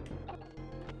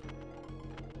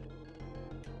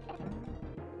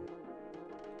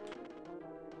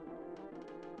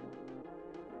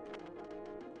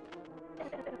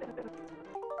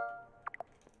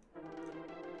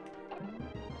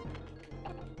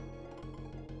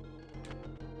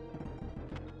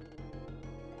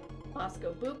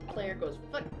 Bosco boop, player goes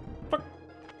fuck. Fuck.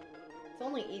 It's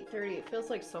only 8:30. It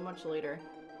feels like so much later.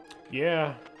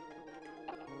 Yeah.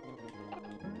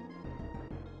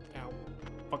 Ow.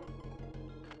 Fuck.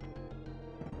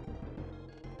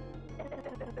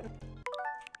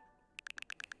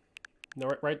 No,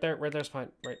 right there's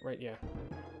fine. Right, yeah.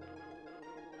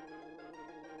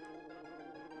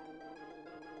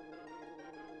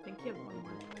 I think you have one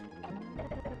more.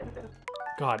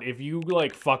 God, if you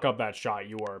like fuck up that shot,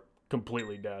 you are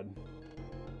completely dead.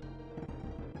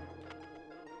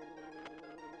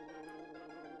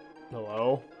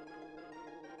 Hello?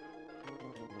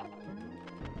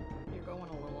 You're going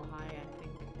a little high, I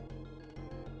think.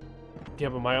 Yeah,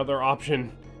 but my other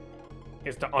option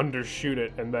is to undershoot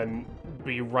it and then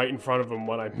be right in front of him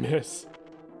when I miss.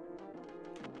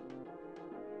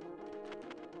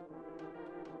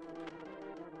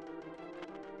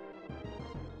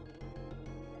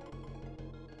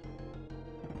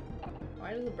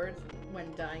 Why do the birds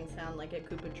when dying sound like a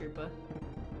Koopa Troopa?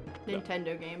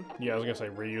 Nintendo game. Yeah, I was gonna say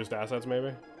reused assets,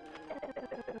 maybe.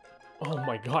 Oh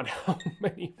my god, how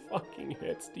many fucking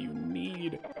hits do you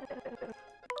need?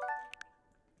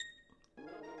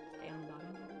 Stay on the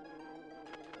bottom.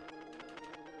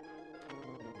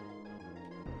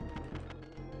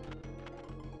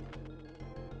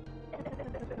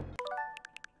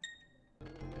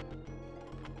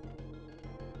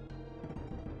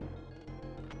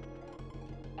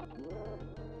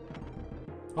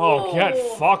 Oh, get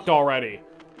Oh. fucked already.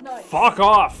 Nice. Fuck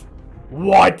off.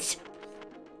 What?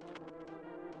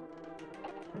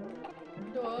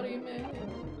 What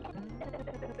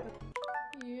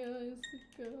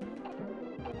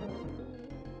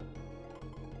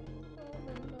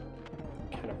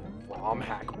kind of ROM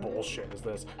hack bullshit is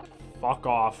this? Fuck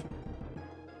off.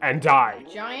 And die.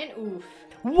 Giant oof.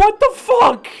 What the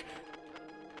fuck?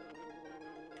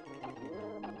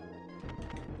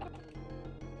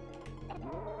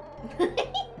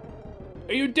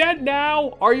 Are you dead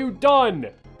now? Are you done?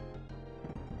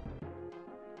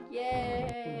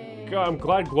 Yay. God, I'm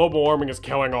glad global warming is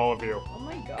killing all of you. Oh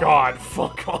my god. God,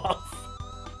 fuck off.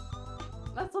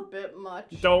 That's a bit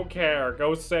much. Don't care.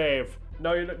 Go save.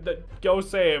 No, you go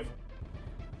save.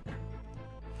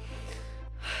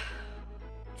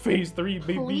 Phase 3,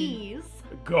 baby. Please.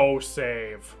 Go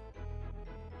save.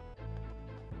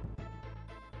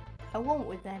 I won't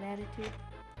with that attitude.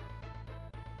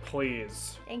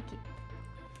 Please. Thank you.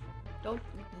 Don't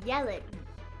yell at me.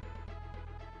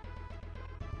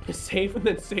 Save and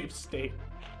then save state.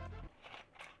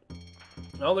 I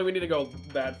don't think we need to go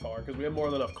that far, because we have more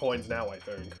than enough coins now, I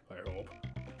think. I hope.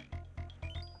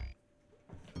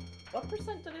 What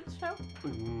percent did it show?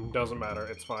 Doesn't matter,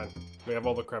 it's fine. We have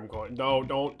all the creme coins. No,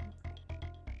 don't.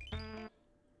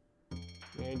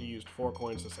 And you used 4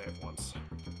 coins to save once.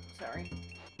 Sorry.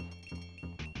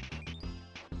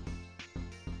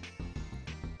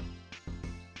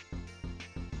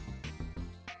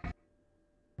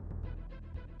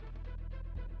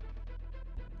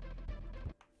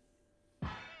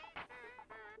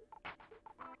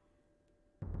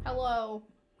 Hello.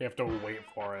 We have to wait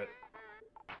for it.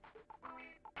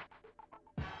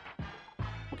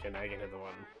 Okay, now you can hit the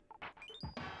button.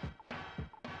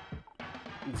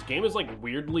 This game is like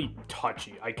weirdly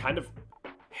touchy. I kind of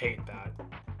hate that.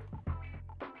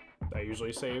 I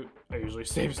usually save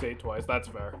state twice. That's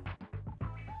fair.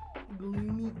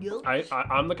 Gloomy gulch.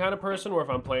 I'm the kind of person where if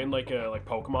I'm playing like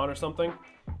Pokemon or something,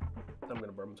 I'm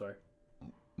gonna burp. I'm sorry.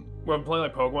 When I'm playing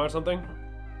like Pokemon or something,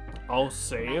 I'll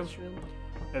save. Mushroom.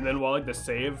 And then while like the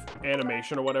save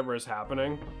animation or whatever is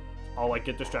happening, I'll like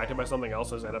get distracted by something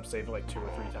else and end up saving like 2 or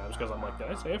 3 times because I'm like, did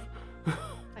I save?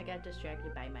 I got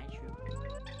distracted by mushroom.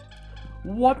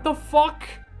 What the fuck?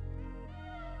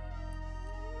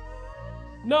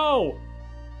 No!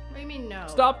 What do you mean no?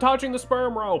 Stop touching the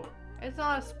sperm rope! It's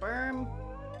not a sperm.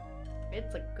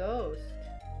 It's a ghost.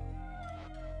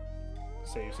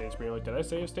 Save states, being like, did I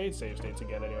save states? Save states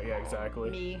again anyway. Yeah, exactly.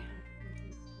 Me.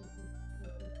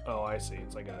 Oh, I see.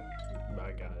 It's like a,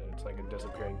 I got it. It's like a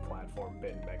disappearing platform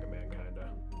bit in Mega Man, kinda.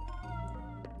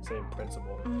 Same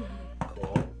principle.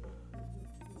 Cool.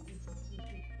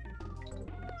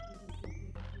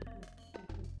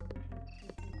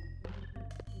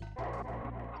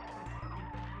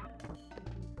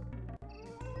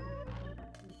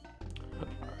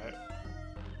 Alright.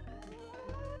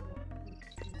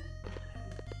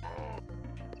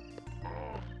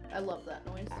 I love that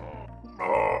noise.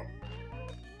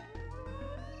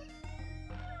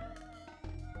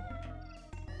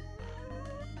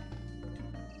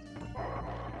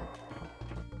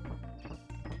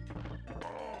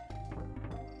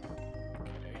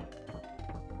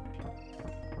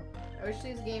 I wish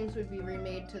these games would be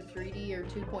remade to 3D or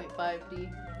 2.5D. I feel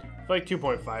like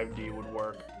 2.5D would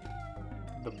work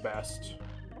the best.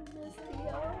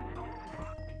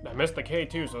 I missed the K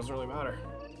too, so it doesn't really matter.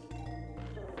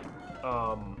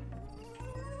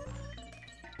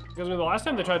 Because I mean, the last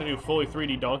time they tried to do fully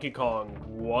 3D Donkey Kong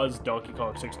was Donkey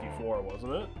Kong 64,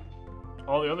 wasn't it?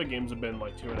 All the other games have been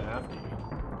like 2.5D.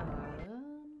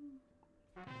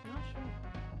 Not sure.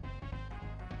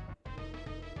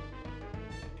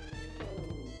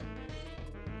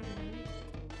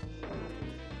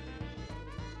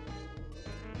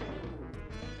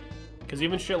 Because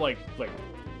even shit like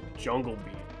Jungle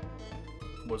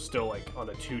Beat was still like on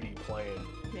a 2D plane.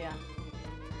 Yeah.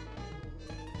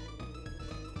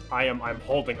 I'm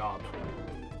holding up.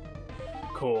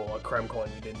 Cool, a creme coin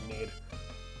you didn't need.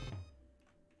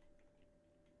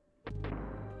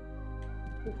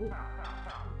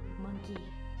 Monkey.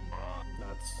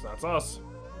 That's us.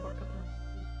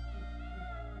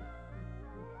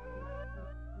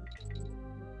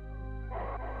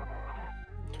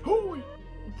 Holy!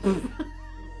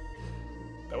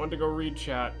 I went to go read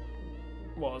chat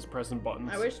while I was pressing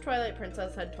buttons. I wish Twilight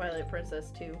Princess had Twilight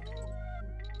Princess 2.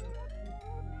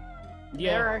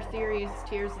 Yeah. There are theories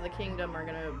Tears of the Kingdom are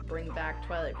gonna bring back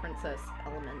Twilight Princess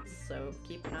elements, so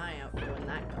keep an eye out for when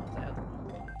that comes out.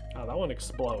 Oh, that one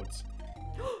explodes.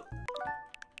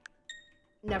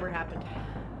 Never happened.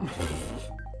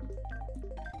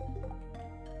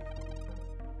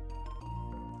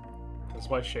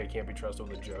 why Shay can't be trusted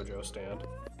with a JoJo stand.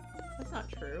 That's not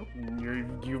true.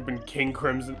 You've been King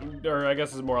Crimson, or I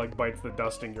guess it's more like bites the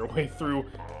dusting your way through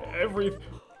every.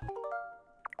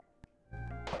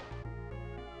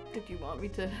 Did you want me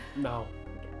to? No.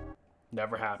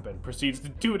 Never happened. Proceeds to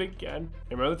do it again.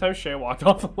 And remember the time Shay walked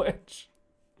off the ledge?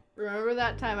 Remember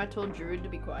that time I told Druid to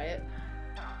be quiet?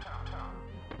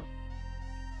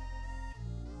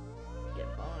 Get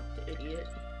bonked, idiot.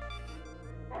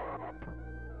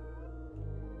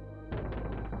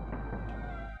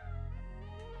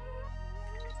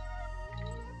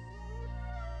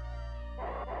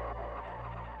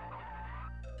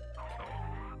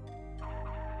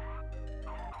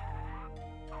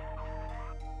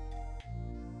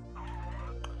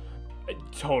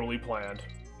 Totally planned.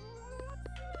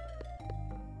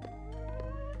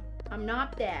 I'm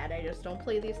not bad, I just don't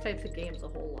play these types of games a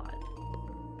whole lot.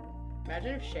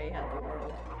 Imagine if Shay had the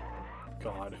world.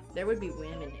 God. There would be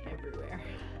women everywhere.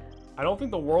 I don't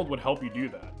think the world would help you do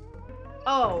that.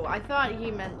 Oh, I thought he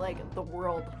meant like the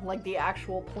world, like the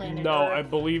actual planet No, Earth. I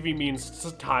believe he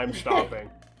means time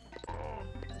stopping.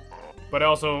 But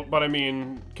I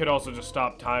mean, could also just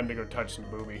stop time to go touch some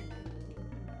booby.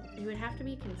 It would have to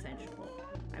be consensual.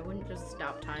 I wouldn't just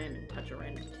stop time and touch a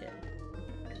random kid.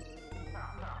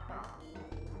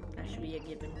 That should be a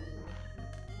given.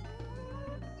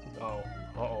 Oh,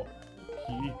 uh-oh.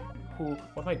 Who,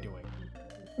 what am I doing?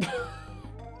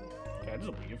 Okay, I just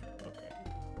leave. Okay.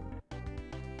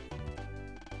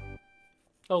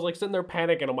 I was like sitting there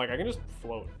panicking. I'm like, I can just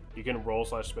float. You can roll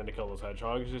 / spin to kill those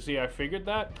hedgehogs. You see, I figured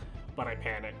that, but I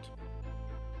panicked.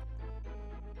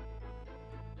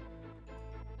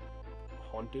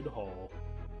 Haunted Hall.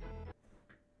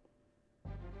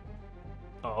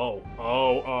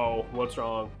 Oh, what's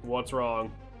wrong? What's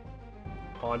wrong?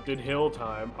 Haunted Hill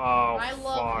time. Oh, I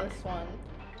love fuck. this one.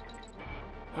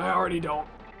 I already don't.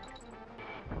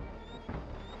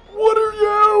 What are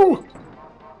you?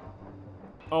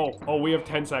 Oh, we have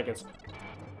 10 seconds.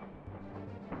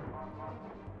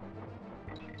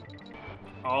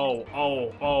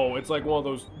 Oh, it's like one of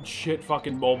those shit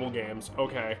fucking mobile games.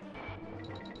 Okay.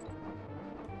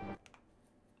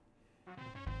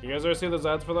 You guys ever see those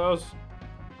ads for those?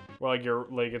 Where like you're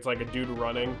like it's like a dude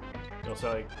running. You'll say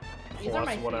like These are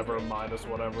plus my whatever, favorite. minus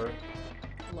whatever.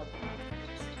 Love them.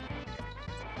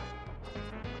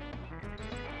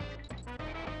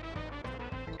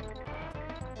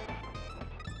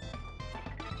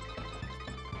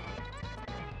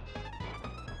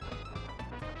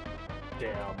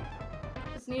 Damn.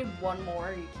 Just need one more,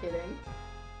 are you kidding?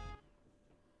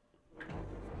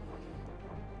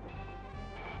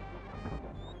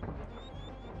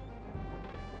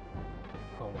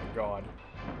 Oh my god.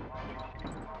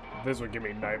 This would give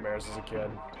me nightmares as a kid.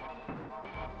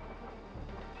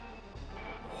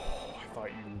 Oh, I thought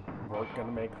you weren't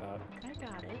gonna make that. I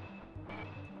got it.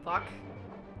 Fuck.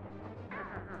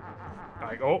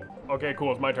 Oh, okay,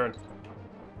 cool, it's my turn.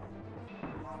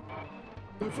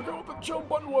 I forgot what the jump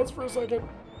button was for a second.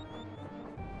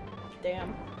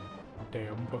 Damn.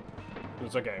 Damn.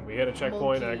 It's okay. We hit a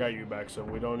checkpoint and I Monkey. got you back, so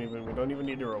we don't even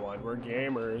need to rewind. We're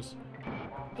gamers.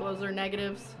 Those are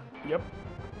negatives. Yep.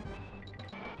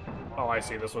 Oh, I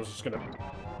see. This one's just gonna.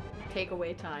 Take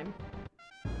away time.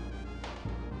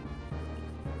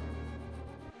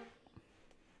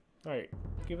 All right.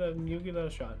 Give that a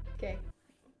shot. Okay.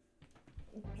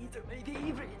 These are my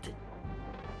favorite.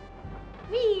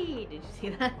 Whee! Did you see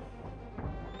that?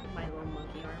 My little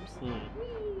monkey arms.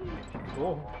 Whee!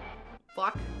 Cool.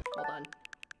 Fuck. Hold on.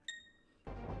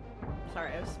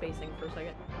 Sorry, I was spacing for a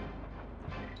second.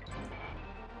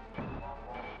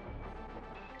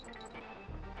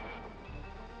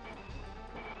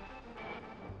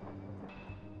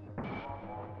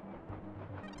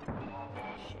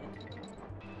 Shit.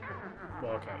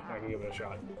 Well, okay. I can give it a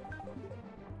shot.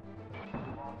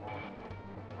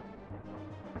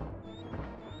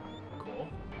 Cool.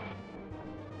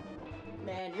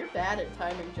 Man, you're bad at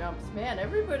timing jumps. Man,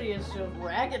 everybody is just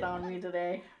ragging on me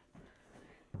today.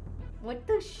 What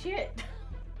the shit?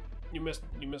 You missed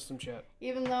some chat.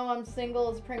 Even though I'm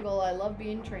single as Pringle, I love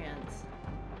being trans.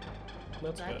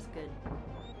 That's That's good.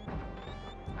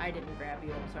 I didn't grab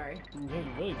you, I'm sorry. good. Yeah,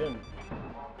 you really didn't.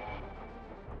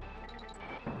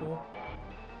 Cool.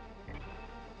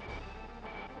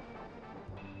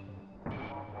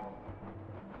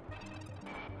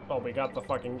 Oh, we got the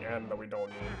fucking end that we don't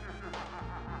need.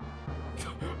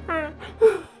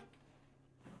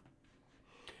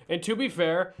 And to be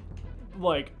fair,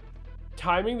 like,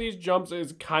 timing these jumps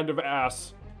is kind of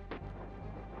ass.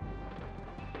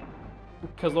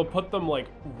 Because they'll put them, like,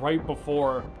 right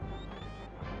before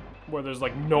where there's,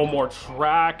 like, no more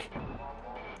track.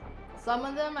 Some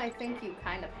of them I think you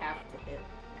kind of have to hit.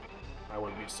 I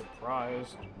wouldn't be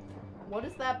surprised. What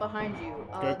is that behind you?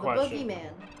 Good question. The boogeyman.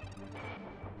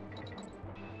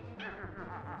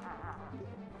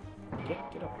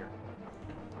 Get up here.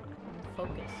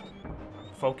 Focused.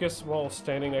 Focus while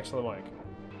standing next to the mic.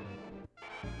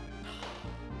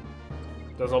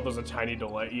 Does help there's a tiny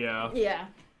delay. Yeah. Yeah.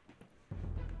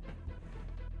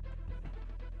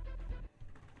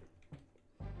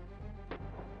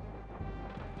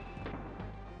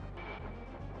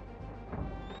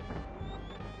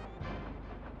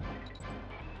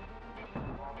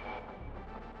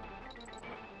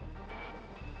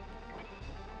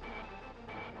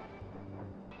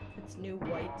 It's new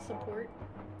white support.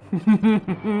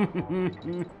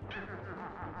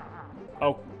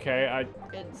 Okay,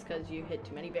 It's because you hit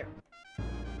too many barrels.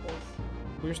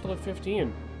 we're still at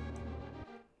 15.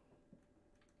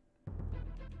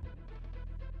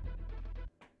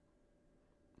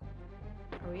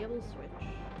 Are we able to switch?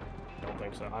 I don't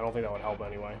think so. I don't think that would help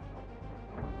anyway.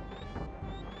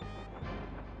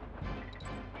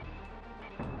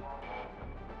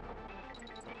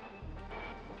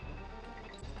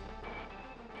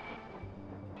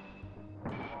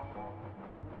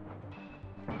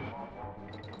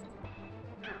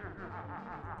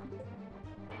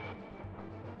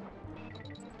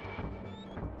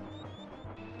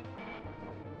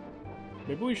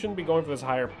 Maybe we shouldn't be going for this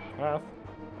higher path.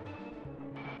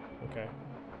 Okay.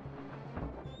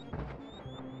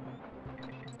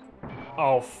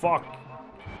 Oh, fuck.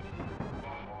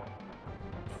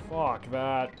 Fuck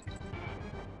that.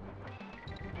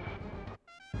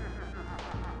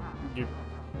 You...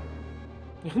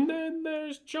 And then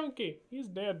there's Chunky. He's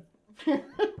dead.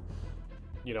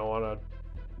 You don't wanna...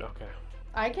 Okay.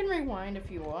 I can rewind if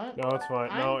you want. No, it's fine.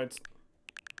 No, it's...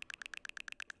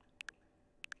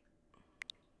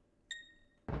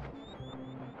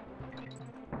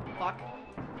 Fuck.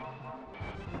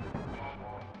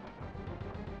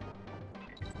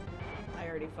 I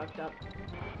already fucked up.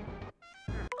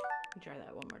 Let me try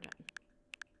that one more time.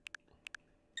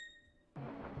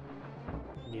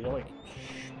 You know, like,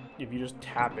 if you just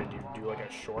tap it, you do like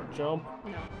a short jump.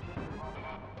 No.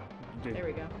 There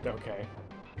we go. Okay.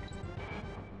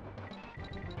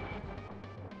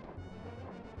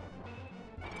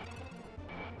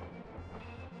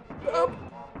 Oh.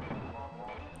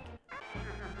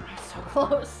 So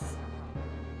close.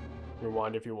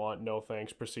 Rewind if you want. No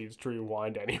thanks. Proceeds to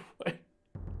rewind anyway. It's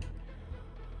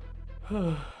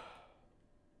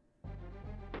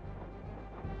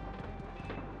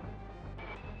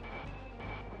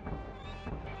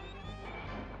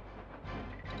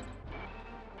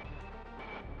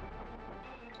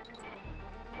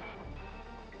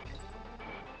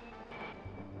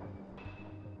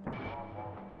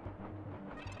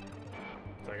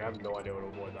like I have no idea how to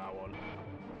avoid that one.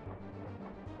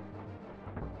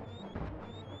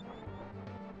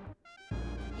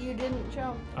 You didn't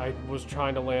jump. I was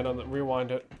trying to land on the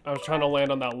rewind it. I was trying to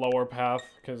land on that lower path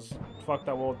because fuck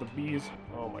that one with the bees.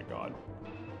 Oh my god.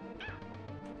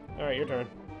 All right, your turn.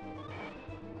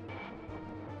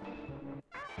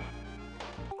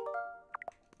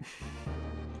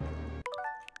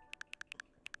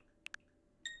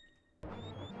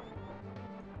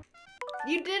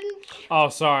 You didn't. Oh,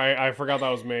 sorry. I forgot that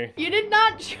was me. You did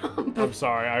not jump. I'm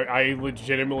sorry. I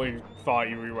legitimately thought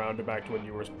you rewounded back to when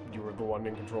you were the one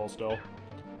in control still.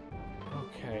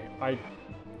 Okay. I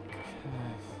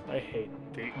hate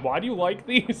these. Why do you like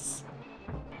these?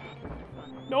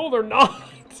 No, they're not.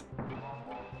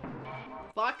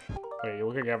 Fuck. Wait, you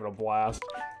look like you're having a blast.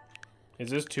 Is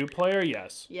this 2-player?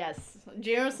 Yes. Yes.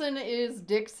 Jameson is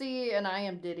Dixie and I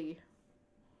am Diddy.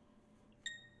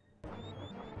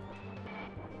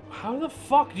 How the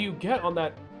fuck do you get on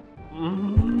that?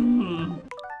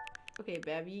 Okay,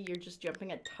 Babby, you're just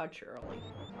jumping a touch early.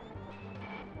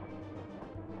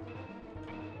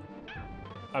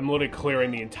 I'm literally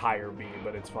clearing the entire bee,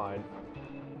 but it's fine.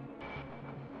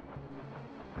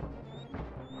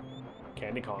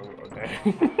 Candy Kong, okay.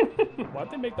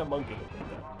 Why'd they make that monkey look like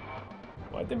that?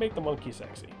 Why'd they make the monkey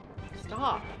sexy?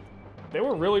 Stop. They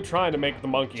were really trying to make the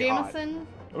monkey hot. Jameson.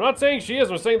 I'm not saying she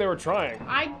is, I'm saying they were trying.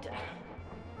 I'm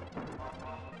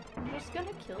just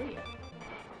gonna kill you.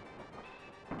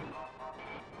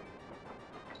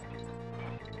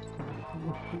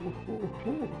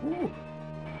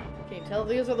 Okay, tell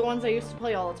these are the ones I used to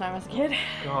play all the time as a kid.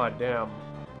 God damn.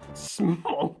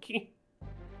 Monkey.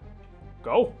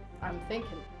 Go. I'm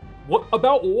thinking. What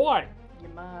about what?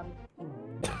 Your mom.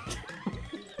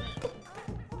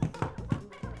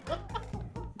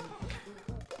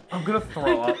 I'm gonna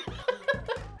throw up.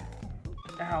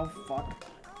 Ow, fuck.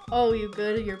 Oh, you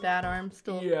good? Your bad arm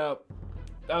still. Yep.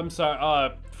 I'm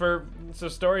sorry. So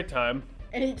story time.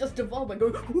 And he just evolved by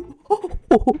going.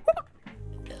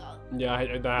 Yeah,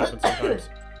 that happens sometimes.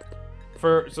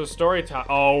 So story time.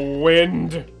 Oh,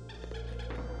 wind.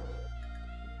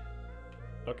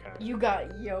 Okay. You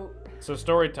got yoked. So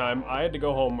story time. I had to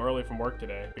go home early from work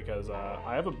today because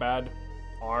I have a bad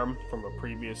arm from a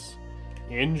previous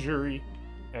injury,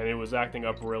 and it was acting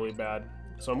up really bad.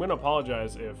 So I'm gonna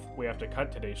apologize if we have to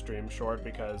cut today's stream short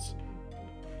because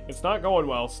it's not going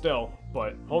well still.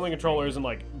 But holding a controller isn't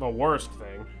like the worst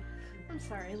thing. I'm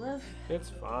sorry, Liv. It's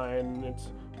fine. It's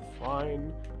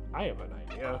fine. I have an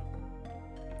idea.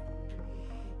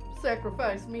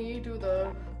 Sacrifice me to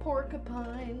the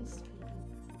porcupines.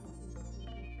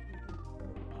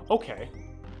 Okay.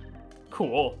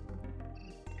 Cool.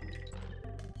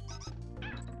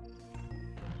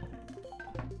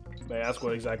 They ask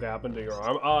what exactly happened to your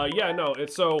arm. Yeah, no,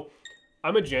 it's so...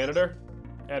 I'm a janitor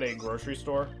at a grocery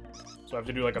store, so I have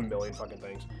to do like a million fucking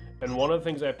things. And one of the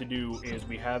things I have to do is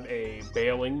we have a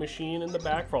baling machine in the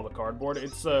back for all the cardboard.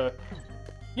 It's,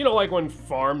 you know, like when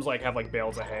farms like have like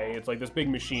bales of hay, it's like this big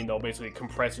machine they'll basically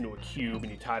compress into a cube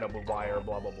and you tie it up with wire,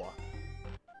 blah, blah, blah.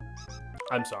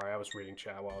 I'm sorry, I was reading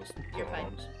chat while I was... You're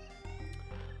fine.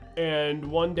 And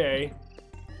one day,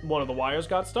 one of the wires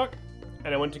got stuck,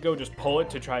 and I went to go just pull it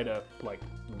to try to, like,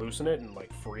 loosen it and,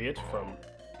 like, free it from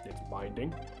its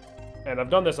binding. And I've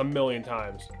done this a million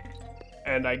times.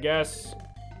 And I guess...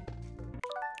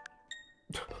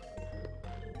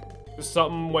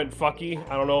 something went fucky.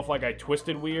 I don't know if, like, I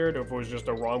twisted weird or if it was just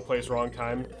a wrong place, wrong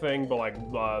time thing, but, like,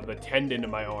 the tendon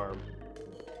in my arm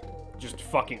just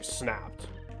fucking snapped.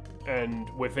 And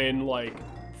within, like,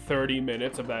 30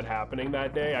 minutes of that happening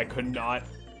that day, I could not...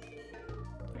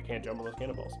 I can't jump on those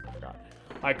cannonballs. I forgot.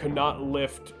 I could not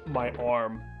lift my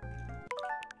arm,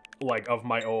 like, of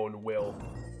my own will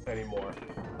anymore.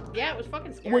 Yeah, it was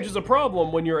fucking scary. Which is a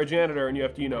problem when you're a janitor and you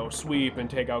have to, you know, sweep and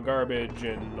take out garbage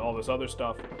and all this other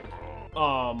stuff.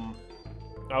 I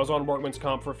was on workman's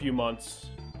comp for a few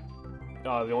months. The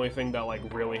only thing that, like,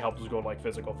 really helped was going to, like,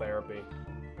 physical therapy.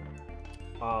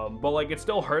 But, like, it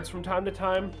still hurts from time to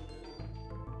time.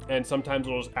 And sometimes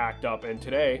it'll just act up. And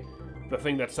today, the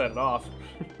thing that set it off,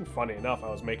 funny enough, I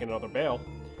was making another bale.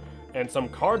 And some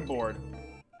cardboard.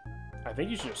 I think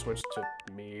you should have switched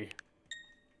to me.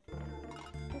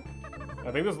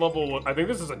 I think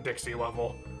this is a Dixie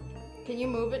level. Can you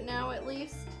move it now, at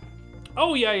least?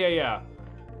 Oh, yeah.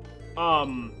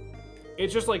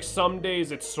 It's just, like, some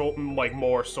days it's so, like,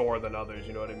 more sore than others,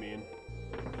 you know what I mean?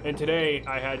 And today,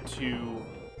 I had to,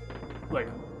 like,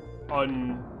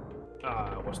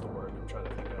 what's the word I'm trying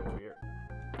to think of here?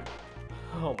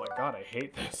 Oh my god, I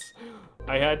hate this.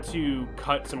 I had to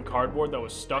cut some cardboard that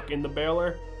was stuck in the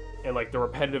baler, and, like, the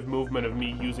repetitive movement of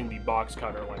me using the box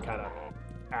cutter, like, kind of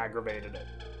aggravated it.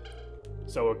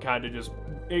 So it kind of just,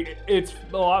 it's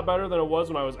a lot better than it was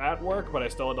when I was at work, but I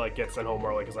still had to, like, get sent home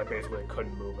early because I basically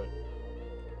couldn't move it.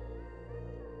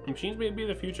 Machines may be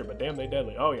the future, but damn, they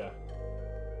deadly. Oh, yeah.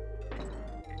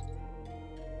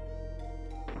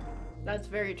 That's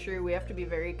very true. We have to be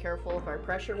very careful of our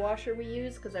pressure washer we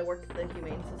use, because I work at the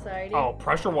Humane Society. Oh,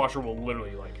 pressure washer will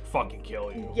literally, like, fucking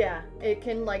kill you. Yeah, it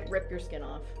can, like, rip your skin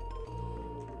off.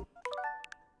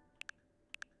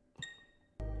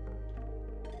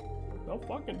 They'll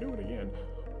fucking do it again.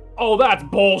 Oh, that's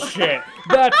bullshit.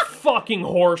 That's fucking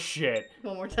horseshit.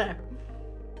 One more time.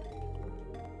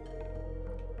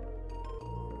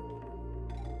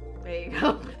 There you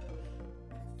go.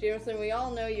 Jameson, we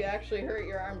all know you actually hurt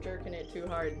your arm jerking it too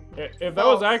hard. If that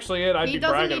was actually it, I'd be bragging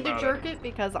about it. He doesn't need to jerk it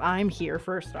because I'm here,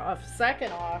 first off.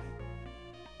 Second off,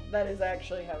 that is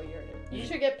actually how he hurt it. You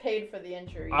should get paid for the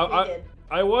injury. He did.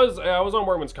 I was on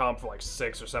workman's comp for like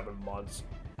 6 or 7 months.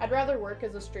 I'd rather work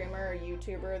as a streamer or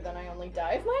YouTuber than I only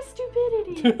die of my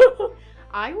stupidity.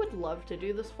 I would love to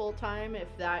do this full time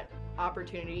if that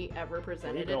opportunity ever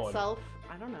presented itself.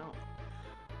 I don't know.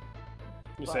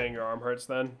 You're saying your arm hurts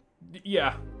then?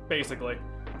 Yeah, basically.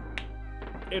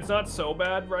 It's not so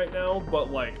bad right now, but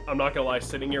like, I'm not gonna lie,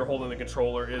 sitting here holding the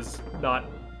controller is not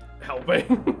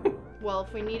helping. Well,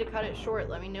 if we need to cut it short,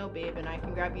 let me know, babe, and I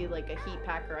can grab you like a heat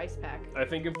pack or ice pack. I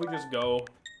think if we just go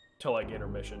to like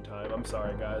intermission time. I'm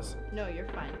sorry, guys. No, you're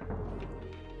fine.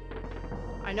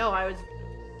 I know, I was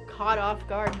caught off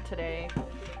guard today.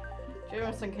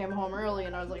 Jameson came home early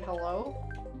and I was like, hello?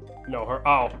 No, her.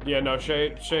 Oh, yeah, no,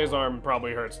 Shay's arm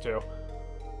probably hurts too.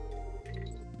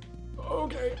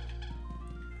 Okay.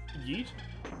 Yeet?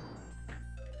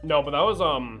 No, but that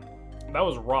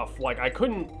was rough. Like,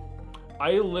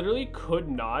 I literally could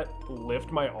not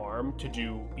lift my arm to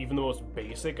do even the most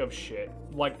basic of shit.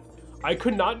 Like, I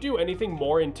could not do anything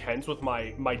more intense with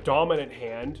my dominant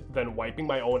hand than wiping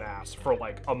my own ass for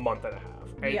like a month and a half.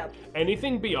 And Yep.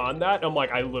 anything beyond that, I'm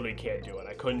like, I literally can't do it.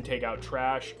 I couldn't take out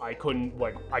trash. I couldn't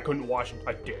wash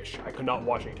a dish. I could not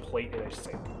wash a plate in a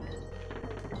sink.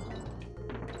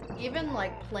 Even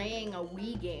like playing a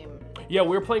Wii game Yeah,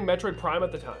 we were playing Metroid Prime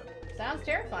at the time. sounds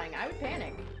terrifying. I would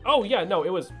panic. Oh yeah, no, it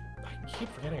was. I keep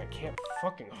forgetting I can't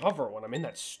fucking hover when I'm in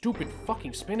that stupid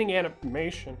fucking spinning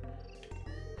animation.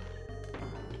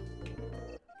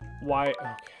 Why?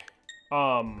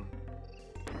 Okay.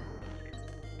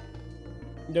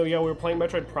 No, yeah, we were playing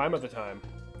Metroid Prime at the time,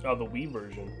 the Wii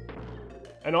version,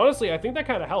 and honestly, I think that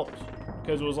kind of helped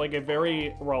because it was like a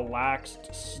very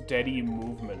relaxed, steady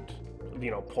movement, you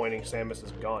know, pointing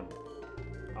Samus's gun.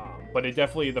 But it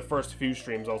definitely, the first few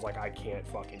streams, I was like, I can't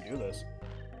fucking do this.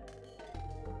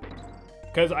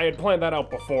 Because I had planned that out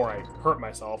before I hurt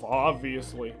myself,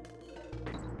 obviously.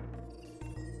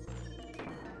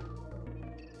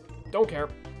 Don't care.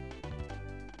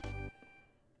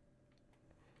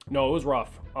 No, it was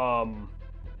rough.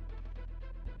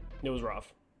 It was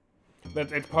rough.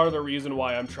 It's part of the reason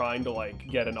why I'm trying to, like,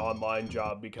 get an online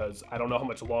job, because I don't know how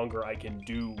much longer I can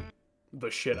do the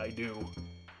shit I do.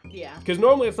 Yeah. Because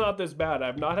normally it's not this bad.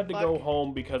 I've not had to go Fuck.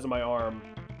 home because of my arm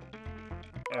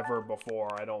ever before,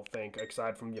 I don't think,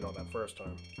 aside from, you know, that first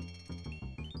time.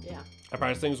 Yeah. I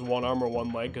practice things with one arm or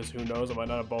one leg, because who knows, I might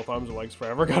not have both arms or legs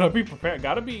forever. Gotta be prepared.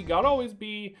 Gotta always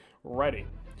be ready.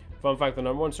 Fun fact, the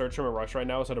 #1 search term in Rush right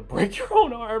now is how to break your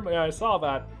own arm. Yeah, I saw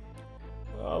that.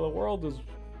 The world is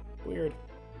weird.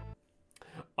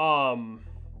 Oh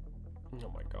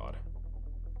my god.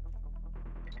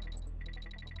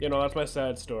 You know, that's my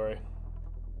sad story.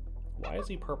 Why is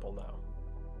he purple now?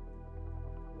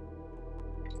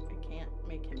 I can't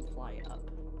make him fly up.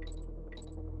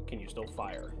 Can you still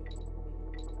fire?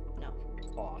 No.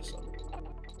 Awesome.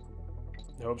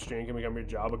 I hope streaming can become your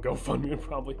job. A GoFundMe would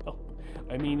probably help.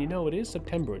 I mean, you know, it is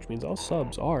September, which means all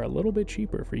subs are a little bit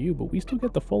cheaper for you, but we still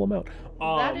get the full amount.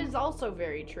 That is also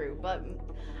very true, but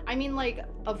I mean, like,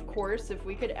 of course, if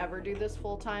we could ever do this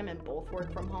full time and both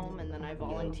work from home, and then I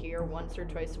volunteer once or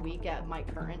twice a week at my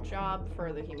current job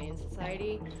for the Humane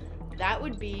Society, that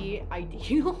would be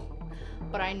ideal.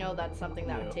 But I know that's something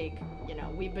that would take, you know,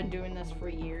 we've been doing this for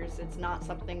years. It's not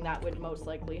something that would most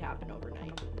likely happen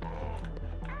overnight.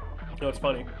 No, it's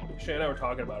funny. Shay and I were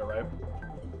talking about it, right?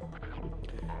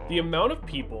 The amount of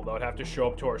people that would have to show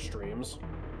up to our streams,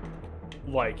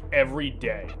 like, every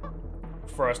day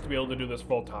for us to be able to do this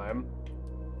full time,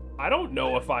 I don't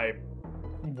know if I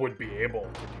would be able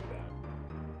to do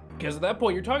that. Because at that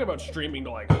point, you're talking about streaming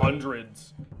to, like,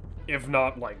 hundreds, if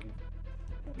not, like,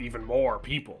 even more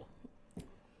people.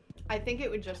 I think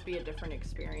it would just be a different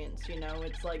experience, you know.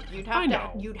 It's like you'd I have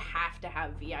know. you'd have to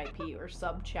have VIP or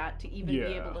sub chat to even be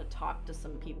Yeah. able to talk to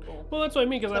some people. Well, that's what I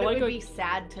mean, because But I like, it would be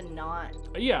sad to not.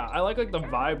 yeah, I like the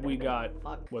vibe we got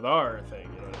Fuck. with our thing,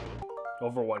 you know what I mean?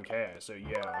 Over 1K, so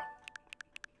yeah.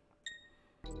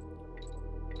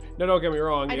 No, don't get me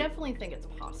wrong. I definitely think it's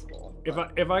possible.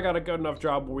 If I got a good enough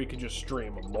job where we could just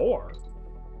stream more,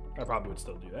 I probably would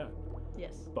still do that.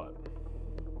 Yes. But,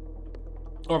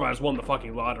 or if I just won the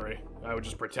fucking lottery, I would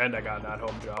just pretend I got an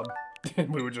at-home job,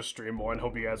 and we would just stream more and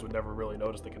hope you guys would never really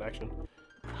notice the connection.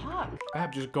 Fuck.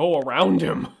 Bab, just go around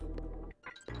him.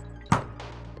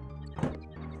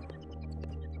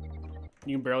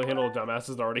 You can barely handle a dumbass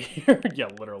is already here. Yeah,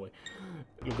 literally.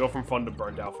 You'll go from fun to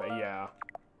burnt out. Yeah.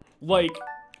 Like,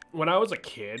 when I was a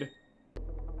kid,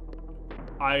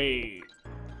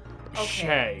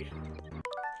 Shay,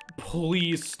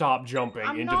 please stop jumping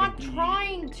I'm into not the...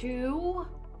 trying to.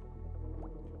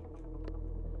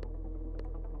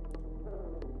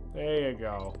 There you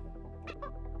go.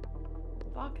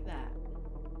 Fuck that.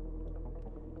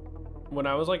 When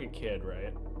I was like a kid,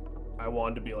 right, I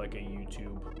wanted to be like a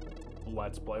YouTube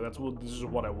Let's Play. This is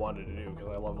what I wanted to do, because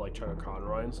I love like Chuck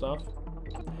Conroy and stuff.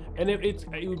 And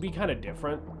it would be kind of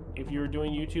different if you were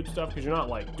doing YouTube stuff, because you're not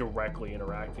like directly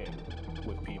interacting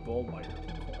with people, like,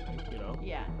 you know?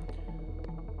 Yeah.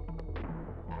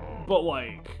 But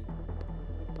like,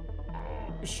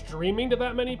 streaming to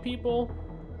that many people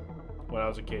when I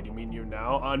was a kid, you mean you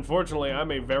now? Unfortunately,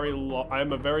 I'm a very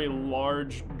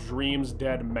large dreams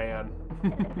dead man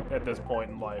at this point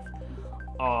in life.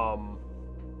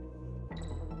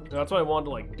 That's what I wanted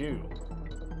to like do.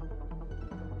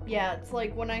 Yeah, it's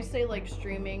like when I say like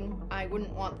streaming, I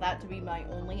wouldn't want that to be my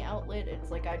only outlet.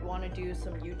 It's like I'd want to do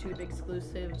some YouTube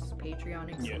exclusives, Patreon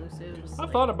exclusives.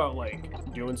 I've thought about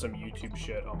like doing some YouTube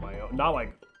shit on my own. Not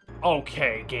like,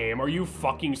 okay, game, are you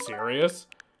fucking serious?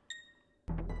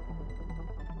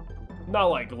 Not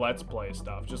like Let's Play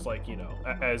stuff, just like, you know,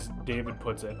 as David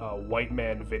puts it, white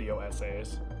man video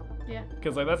essays. Yeah.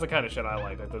 Because, like, that's the kind of shit I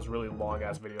like those really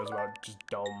long-ass videos about just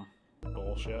dumb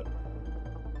bullshit.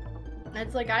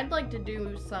 It's like, I'd like to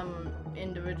do some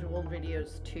individual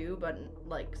videos too, but,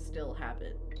 like, still have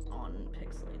it on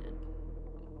Pixelated.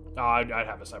 I'd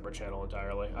have a separate channel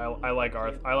entirely. I like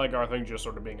our thing just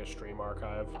sort of being a stream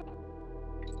archive.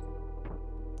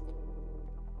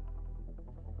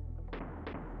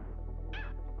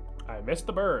 I missed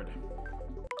the bird.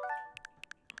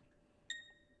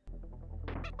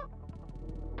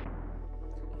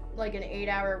 Like an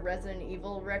 8-hour Resident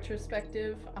Evil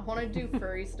retrospective. I want to do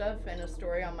furry stuff and a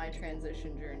story on my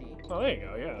transition journey. Oh, there you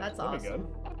go. Yeah, That's that'd awesome. be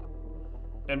good.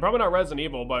 And probably not Resident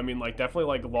Evil, but I mean, like, definitely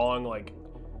like long, like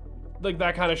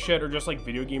that kind of shit, or just like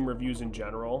video game reviews in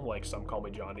general, like Some Call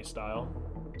Me Johnny style.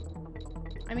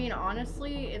 I mean,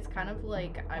 honestly, it's kind of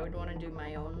like I would want to do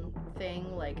my own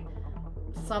thing, like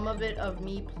some of it of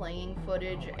me playing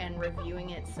footage and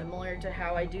reviewing it similar to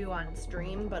how I do on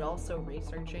stream, but also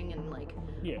researching and like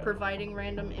providing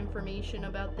random information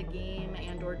about the game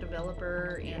and or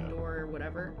developer and or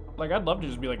whatever. Like, I'd love to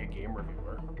just be like a game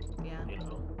reviewer. Yeah. You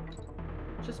know.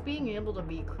 Just being able to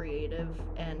be creative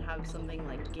and have something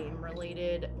like game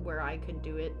related where I could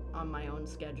do it on my own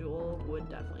schedule would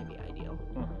definitely be ideal.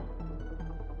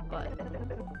 But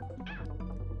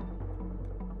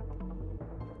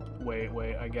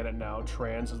wait, I get it now.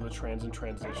 Trans is the trans in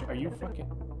transition. Are you fucking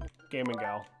gaming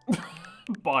gal?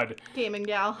 Bud. Gaming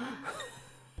gal.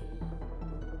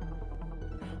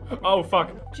 Oh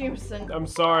fuck. Jameson. I'm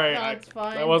sorry. No, it's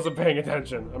fine. I wasn't paying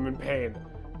attention. I'm in pain.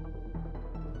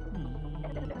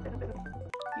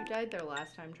 You died there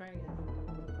last time. Try again.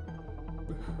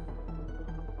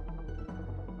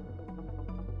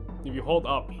 If you hold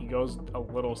up, he goes a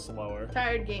little slower.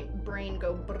 Tired game brain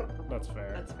go brr. That's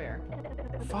fair. That's fair.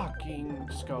 Fucking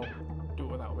just go. Do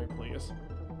it without me, please.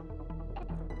 I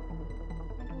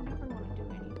don't ever want to do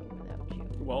anything without you.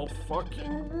 Well,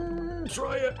 fucking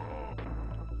try it.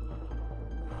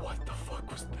 What the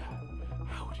fuck was that?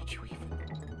 How did you even?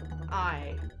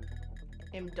 I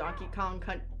am Donkey Kong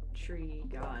Country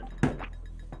God.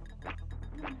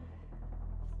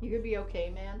 You could be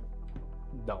okay, man.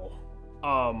 No.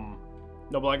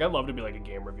 No, but like, I'd love to be like a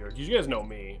game reviewer, because you guys know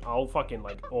me. I'll fucking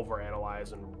like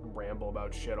overanalyze and ramble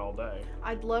about shit all day.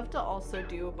 I'd love to also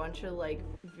do a bunch of like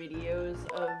videos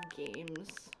of games,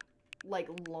 like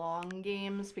long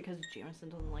games, because Jameson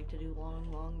doesn't like to do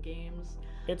long games.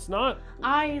 It's not.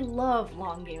 I love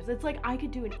long games. It's like I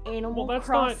could do an Animal that's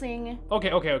Crossing. Okay.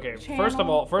 First of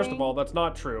thing. all, that's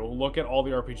not true. Look at all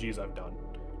the RPGs I've done.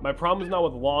 My problem is not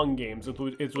with long games. It's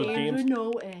with games with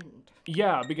no end.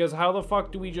 Yeah, because how the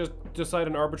fuck do we just decide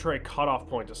an arbitrary cutoff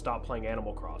point to stop playing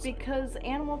Animal Crossing? Because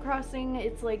Animal Crossing,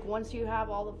 it's like once you have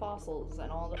all the fossils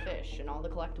and all the fish and all the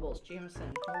collectibles,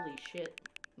 Jameson, holy shit,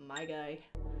 my guy.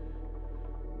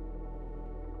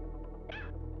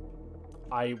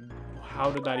 How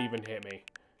did that even hit me?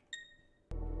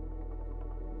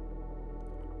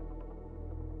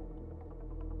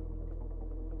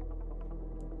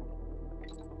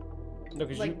 No,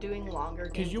 like doing longer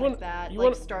games you like want, that, you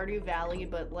like want, Stardew Valley,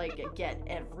 but like get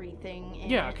everything in.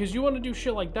 Yeah, because you want to do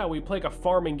shit like that. We play like a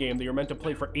farming game that you're meant to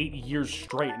play for 8 years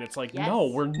straight, and it's like, no,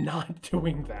 we're not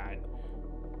doing that.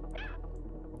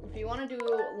 If you want to do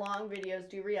long videos,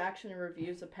 do reaction and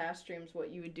reviews of past streams,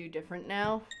 what you would do different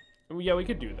now. Yeah, we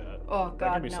could do that. Oh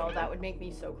god, no, something. that would make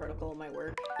me so critical of my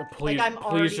work. Please, like, I'm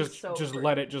please so just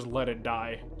let it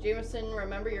die. Jameson,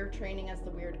 remember your training as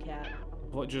the weird cat.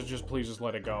 Please just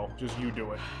let it go. Just you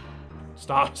do it.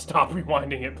 Stop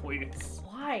rewinding it, please.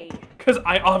 Why? Because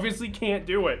I obviously can't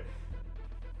do it.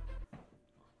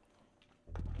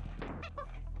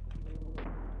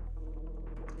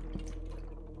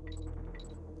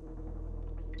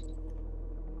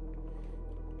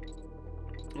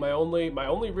 My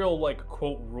only real like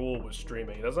quote rule with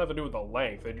streaming. It doesn't have to do with the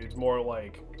length. It's more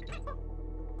like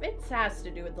it has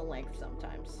to do with the length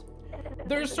sometimes.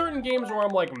 There's certain games where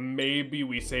I'm like, maybe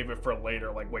we save it for later,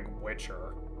 like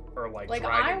Witcher, or like Dragon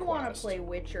I Quest. want to play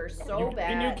Witcher so bad.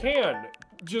 And you can,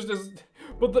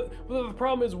 but the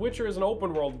problem is Witcher is an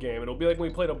open world game. It'll be like when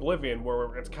we played Oblivion,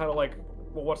 where it's kind of like,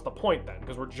 well, what's the point then?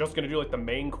 Because we're just gonna do like the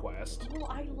main quest. Well,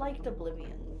 I liked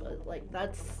Oblivion, but like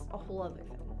that's a whole other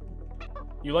thing.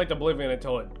 You liked Oblivion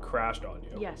until it crashed on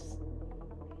you. Yes.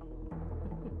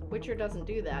 Witcher doesn't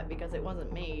do that because it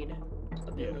wasn't made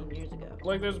a billion years ago.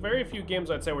 Like, there's very few games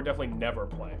I'd say we're definitely never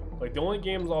playing. Like, the only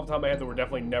games off the top of my head that we're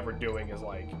definitely never doing is,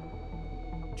 like,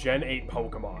 Gen 8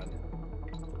 Pokemon.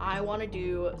 I want to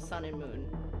do Sun and Moon.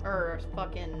 Or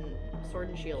fucking Sword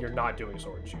and Shield. You're not doing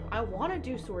Sword and Shield. I want to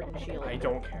do Sword and Shield. I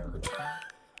don't care.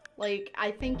 Like,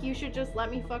 I think you should just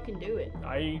let me fucking do it.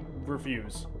 I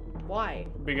refuse. Why?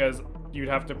 Because you'd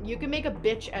have to... You can make a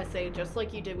bitch essay just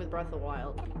like you did with Breath of the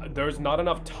Wild. There's not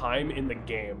enough time in the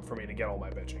game for me to get all my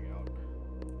bitching out.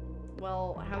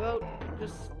 Well, how about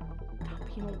just stop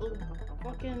being a little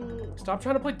fucking... Stop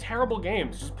trying to play terrible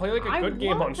games. Just play like a good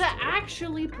game on stream. I stream. want to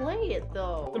actually play it,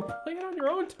 though. Then play it on your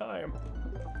own time.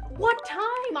 What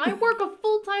time? I work a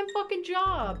full-time fucking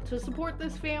job to support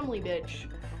this family, bitch.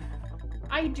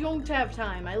 I don't have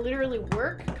time. I literally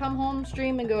work, come home,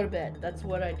 stream, and go to bed. That's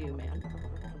what I do, man.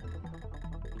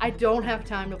 I don't have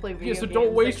time to play video games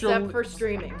don't waste except for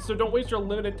streaming. So don't waste your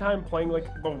limited time playing like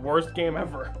the worst game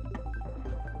ever.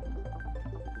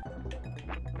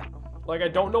 Like, I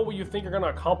don't know what you think you're gonna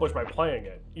accomplish by playing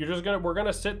it. We're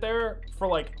gonna sit there for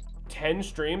like 10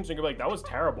 streams and you're like, that was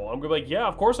terrible. I'm gonna be like, yeah,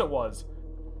 of course it was.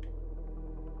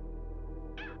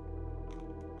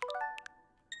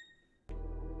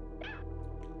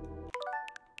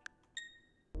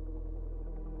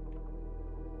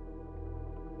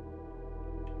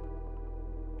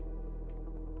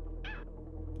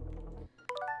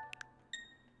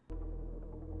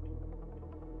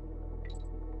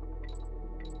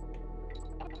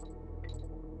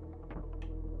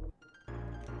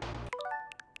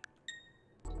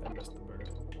 I missed the bird.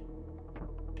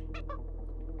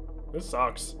 This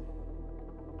sucks.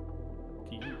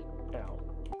 Ow.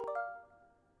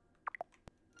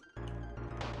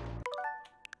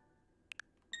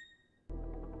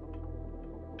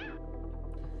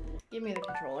 Give me the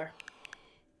controller.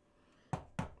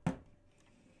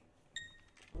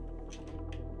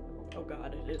 Oh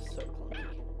god, it is so clunky.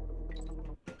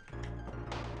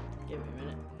 Give me a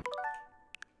minute.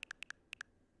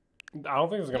 I don't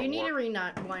think it's gonna You need work.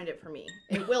 to rewind it for me.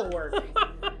 It will work.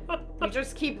 You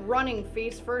just keep running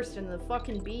face first in the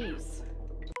fucking bees.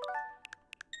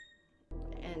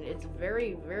 And it's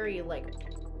very, very, like,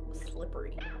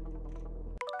 slippery.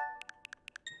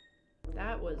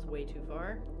 That was way too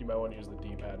far. You might want to use the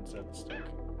D-pad instead of the stick.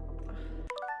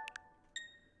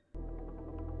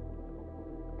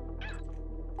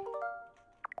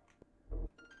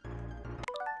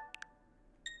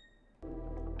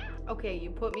 Okay, you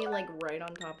put me, like, right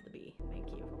on top of the bee. Thank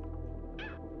you.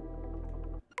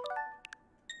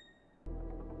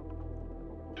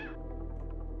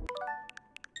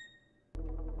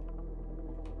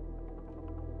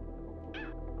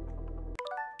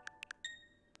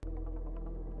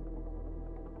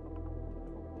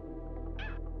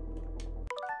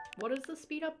 What is the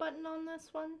speed up button on this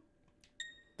one?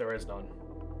 There is none.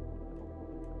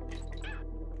 I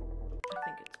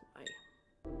think it's Y.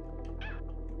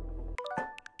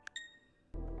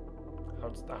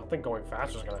 I don't think going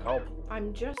faster is gonna help.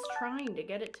 I'm just trying to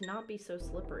get it to not be so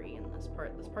slippery in this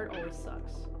part. This part always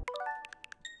sucks.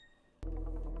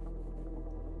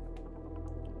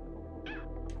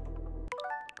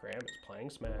 Graham is playing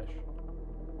Smash.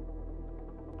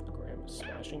 Graham is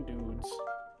smashing dudes.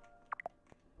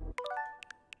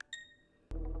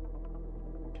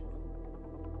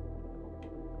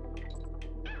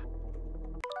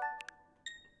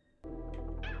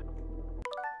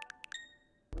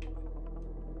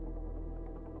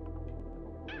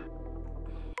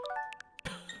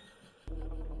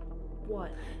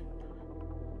 What?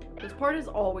 This part is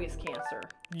always cancer.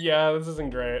 Yeah, this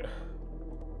isn't great.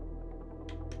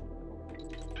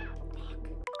 Fuck.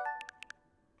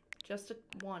 Just a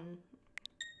one.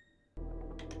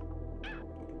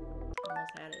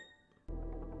 Almost had it.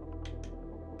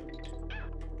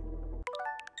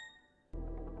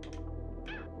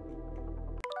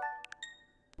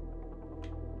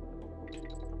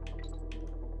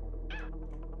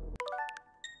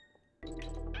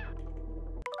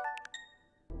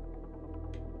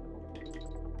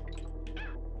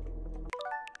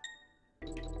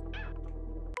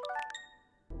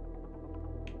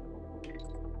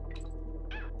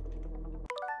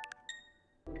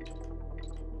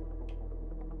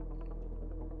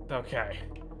 Okay.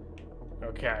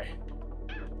 Okay.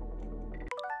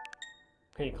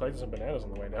 Hey, you collected some bananas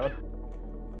on the way down.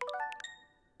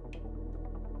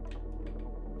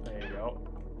 There you go.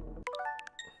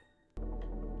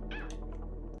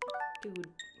 Dude.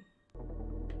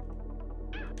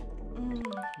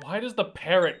 Why does the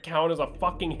parrot count as a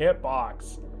fucking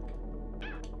hitbox?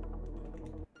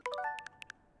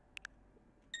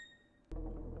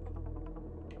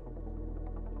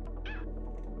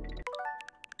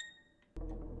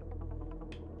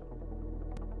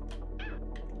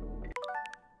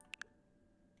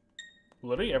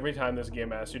 Literally every time this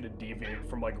game asks you to deviate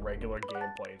from like regular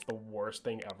gameplay, it's the worst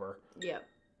thing ever. Yep.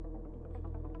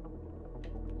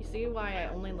 see why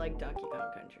I only like Donkey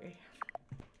Kong Country.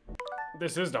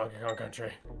 This is Donkey Kong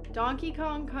Country. Donkey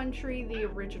Kong Country, the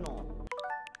original.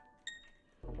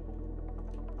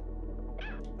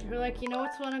 You're like, you know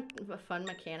what's a fun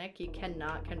mechanic? You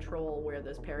cannot control where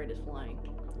this parrot is flying.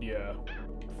 Yeah.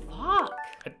 Fuck!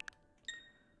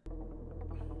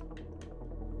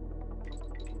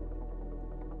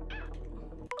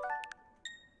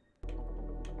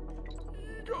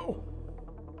 Go!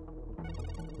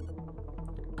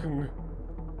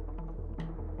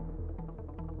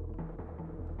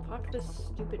 Fuck this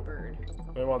stupid bird.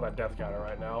 We want that death counter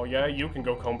right now. Yeah, you can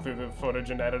go comb through the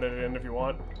footage and edit it in if you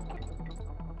want.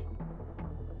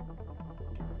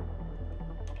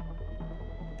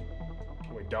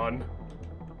 We done?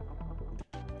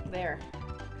 There.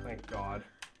 Thank God.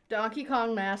 Donkey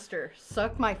Kong Master.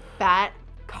 Suck my fat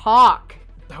cock.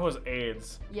 That was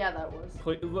AIDS. Yeah, that was.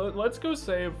 Please, let's go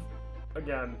save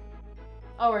again.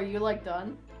 Oh, are you like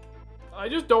done? I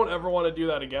just don't ever want to do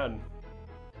that again.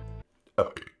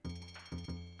 That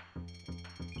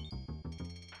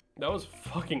was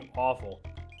fucking awful.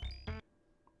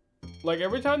 Like,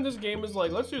 every time this game is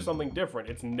like, let's do something different,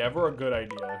 it's never a good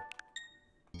idea.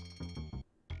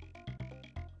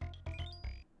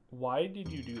 Why did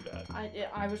you do that?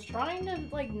 I was trying to,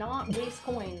 like, not waste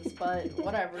coins, but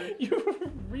whatever.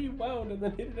 You rewound and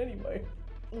then hit it anyway.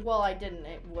 Well, I didn't.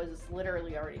 It was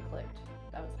literally already clicked.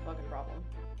 That was the fucking problem.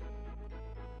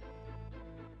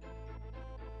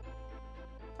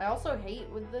 I also hate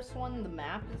with this one, the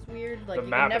map is weird. Like, The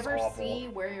you map can is never awful. see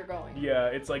where you're going. Yeah,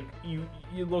 it's like,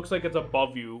 it looks like it's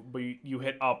above you, but you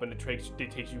hit up and it takes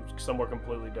you somewhere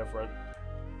completely different.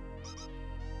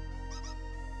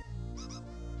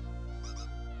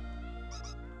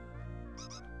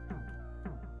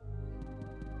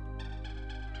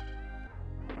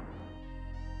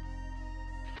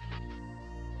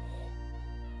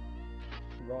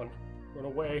 Run. Run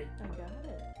away. I got it.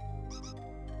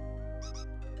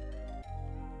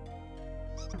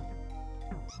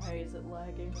 Why is it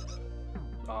lagging?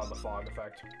 The fog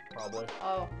effect, probably.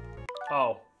 Oh.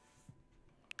 Oh.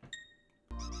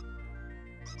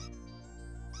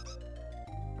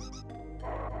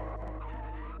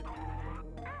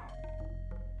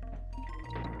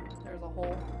 There's a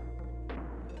hole.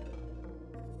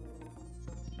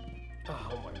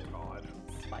 Oh my God.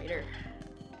 Spider.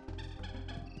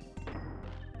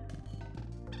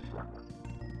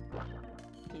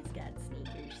 He's got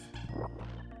sneakers.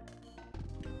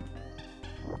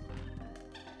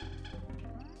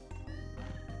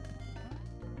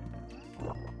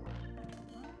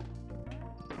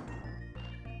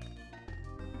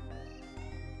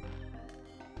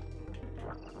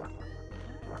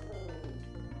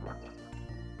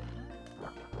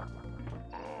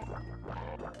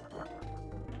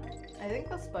 I think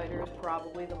the spider is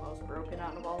probably the most broken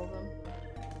out of all of them.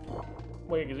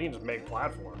 Wait, because you can just make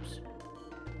platforms.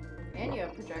 And you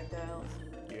have projectiles.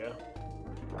 Yeah.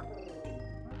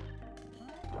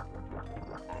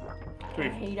 I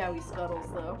hate how he scuttles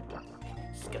though.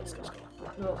 Scuttle, scuttle, scuttle.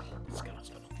 Ugh. Scuttle,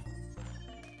 scuttle.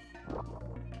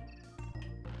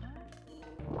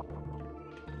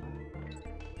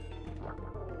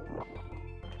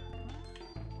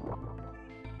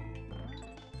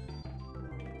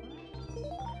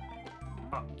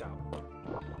 Up, down.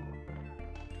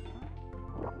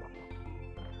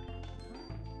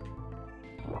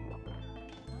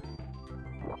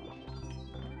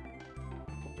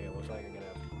 Okay, it looks like I'm gonna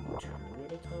have 2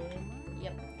 at a time.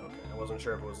 Yep. Okay, I wasn't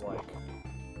sure if it was like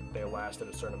they lasted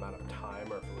a certain amount of time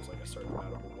or if it was like a certain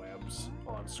amount of webs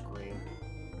on screen.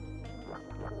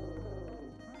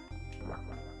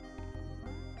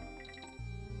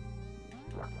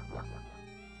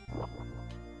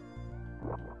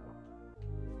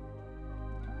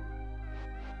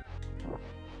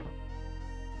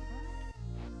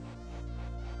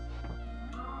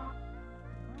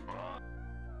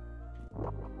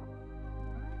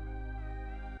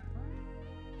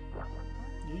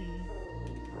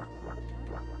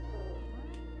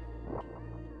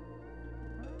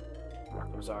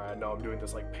 I'm sorry, I know I'm doing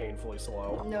this like painfully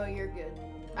slow. No, you're good.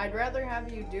 I'd rather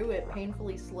have you do it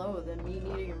painfully slow than me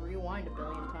needing to rewind a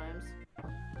billion times.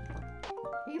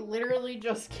 He literally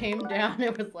just came down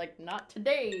and was like, not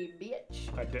today, bitch.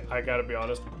 I gotta be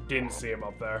honest, didn't see him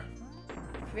up there.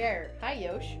 Fair. Hi,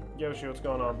 Yosh. Yoshi, what's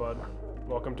going on, bud?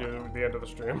 Welcome to the end of the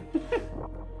stream.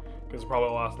 Because it's probably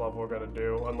the last level we're gonna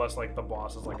do, unless like the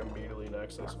boss is like immediately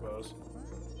next, I suppose.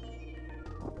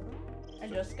 I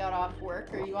just got off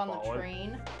work. Are you on the Fallen.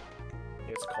 train?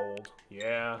 It's cold.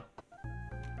 Yeah.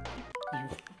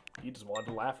 You just wanted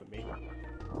to laugh at me.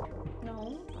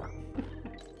 No.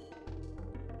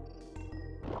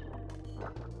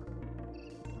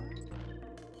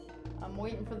 I'm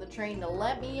waiting for the train to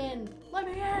let me in. Let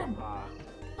me in!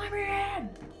 Let me in!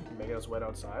 Making us wait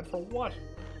outside for what?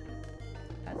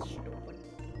 That's stupid.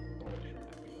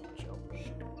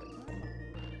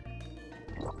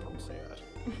 Don't say that.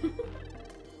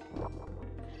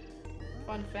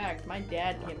 Fun fact, my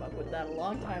dad came up with that a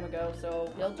long time ago,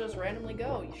 so he'll just randomly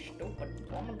go, you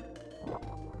stupid woman.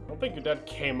 I don't think your dad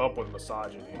came up with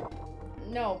misogyny.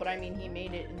 No, but I mean, he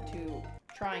made it into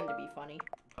trying to be funny.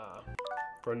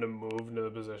 For him to move into the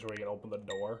position where he can open the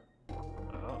door.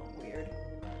 Oh. Weird.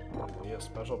 We need a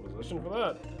special position for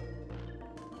that.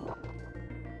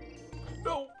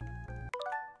 No!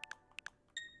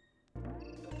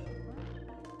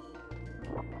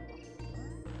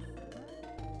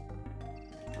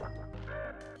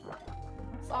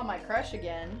 Saw my crush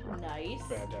again. Nice.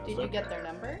 Fantastic. Did you get their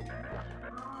number?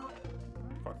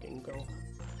 Fucking go.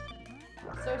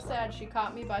 So sad, she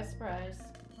caught me by surprise.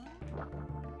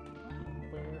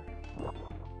 Where?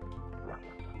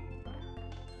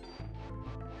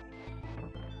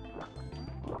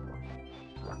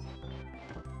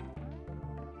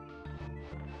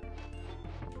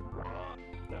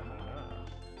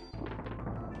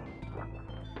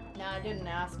 Nah, I didn't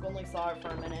ask, only saw her for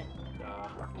a minute.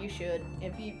 You should.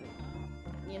 If you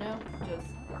know, just...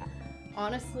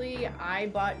 Honestly, I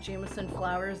bought Jameson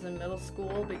flowers in middle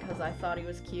school because I thought he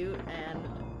was cute, and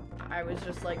I was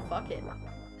just like, fuck it.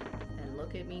 And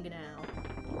look at me now.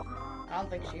 I don't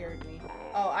think she heard me.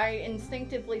 Oh, I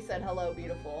instinctively said, hello,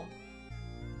 beautiful.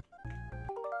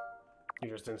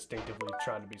 You're just instinctively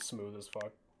trying to be smooth as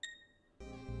fuck.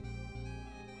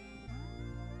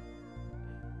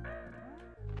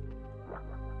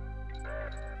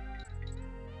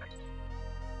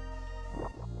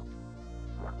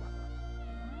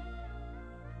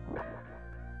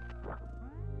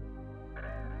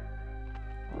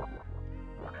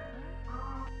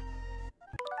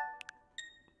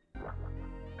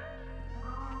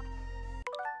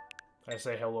 I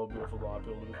say hello, beautiful to a lot of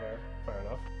people, to be fair. Fair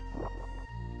enough.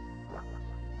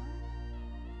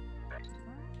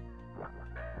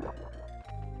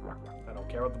 I don't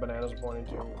care what the bananas are pointing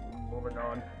to. Moving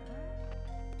on.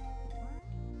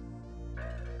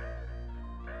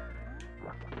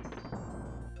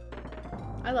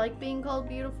 I like being called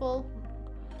beautiful,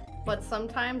 but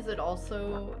sometimes it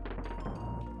also,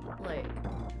 like,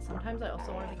 sometimes I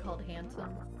also want to be called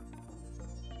handsome.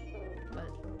 But,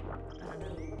 I don't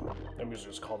know. I'm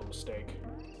usually just called a mistake.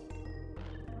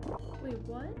 Wait,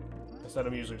 what? I said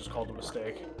I'm usually just called a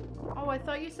mistake. Oh, I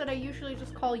thought you said I usually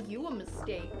just call you a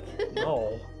mistake.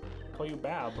 No. I call you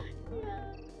Bab.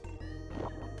 Yeah.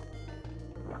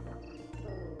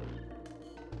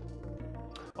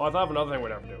 Oh, I thought of another thing we're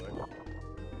never doing.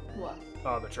 What?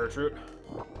 The church route.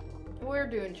 We're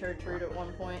doing church route at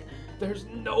one point. There's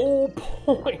no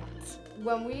point.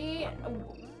 When we...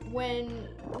 When...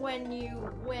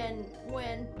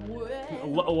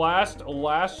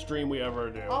 Last stream we ever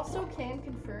do. Also can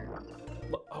confirm.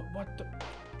 What the...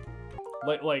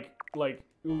 Like,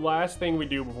 last thing we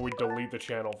do before we delete the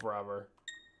channel forever.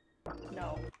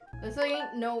 No. This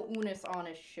ain't no Unis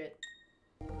honest shit.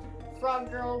 Frog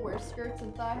girl wears skirts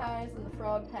and thigh highs and the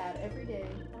frog hat every day.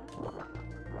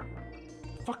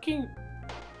 Fucking...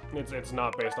 It's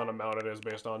not based on amount, it is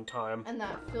based on time. And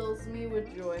that fills me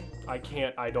with joy.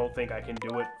 I don't think I can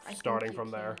do it starting from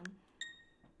there.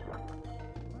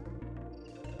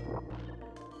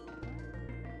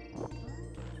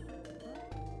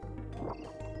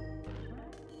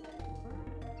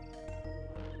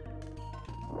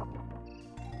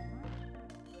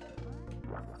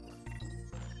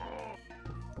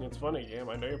 It's funny, game.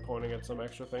 I know you're pointing at some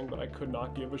extra thing, but I could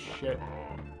not give a shit.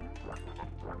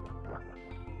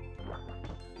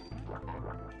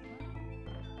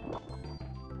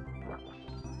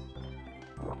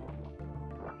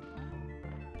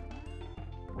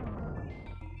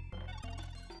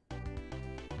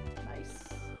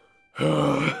 Nice.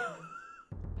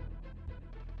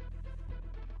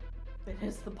 It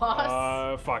is the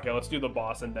boss. Fuck it. Let's do the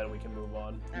boss and then we can move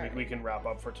on. Alright. We can wrap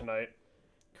up for tonight.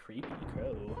 Creepy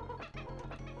crow.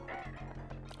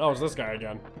 Oh, it's this guy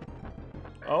again.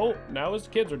 Oh, now his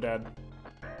kids are dead.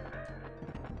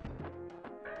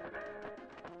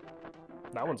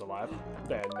 That one's alive.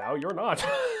 Then now you're not.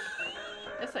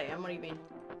 Yes, I am. What do you mean?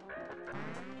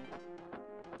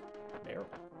 There.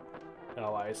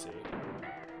 Oh, I see.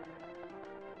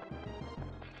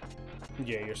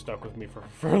 Yeah, you're stuck with me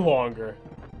for longer.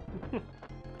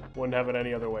 Wouldn't have it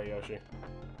any other way, Yoshi.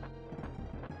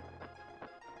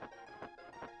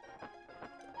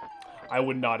 I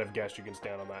would not have guessed you can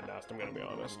stand on that nest, I'm gonna be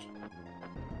honest.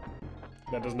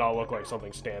 That does not look like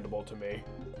something standable to me.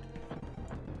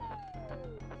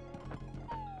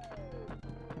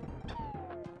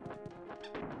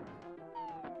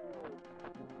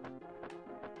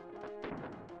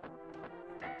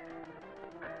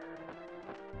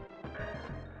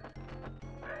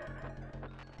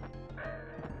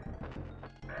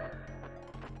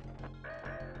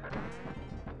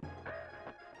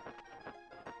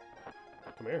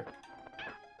 Come here.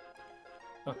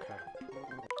 Okay.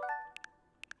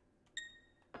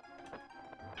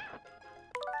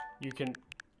 You can...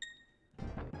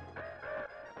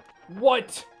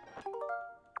 What?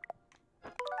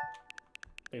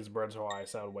 These birds are why I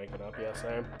sound waking up. Yeah,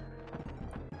 same.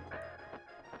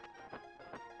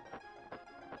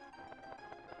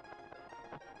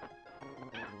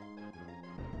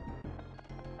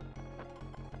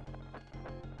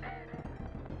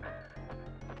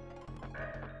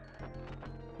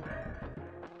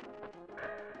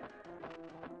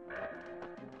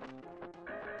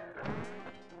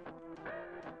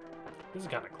 This is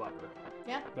kind of clever.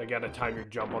 Yeah. Like, you gotta time your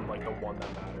jump on, like, the one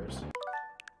that matters.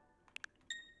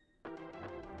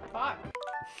 Fuck.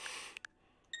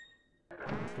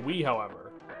 We,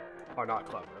 however, are not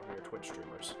clever. We are Twitch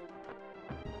streamers.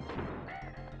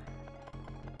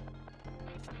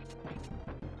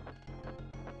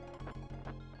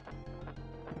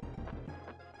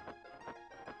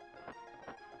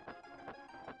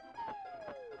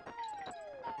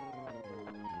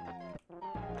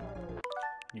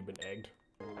 You've been egged.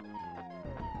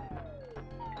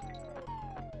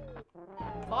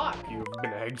 Fuck. You've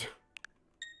been egged.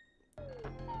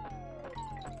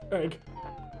 Egg.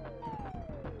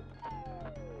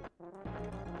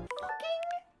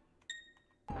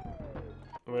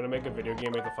 I'm gonna make a video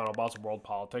game make the final boss of World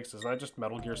Politics. Isn't that just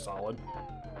Metal Gear Solid?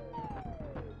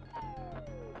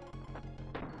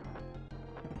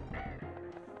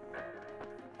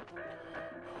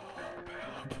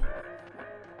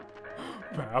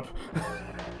 Pap.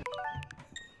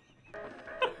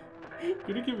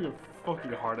 Gonna give you a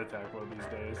fucking heart attack one of these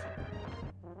days.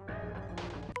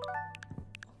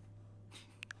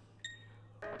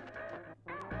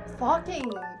 Fucking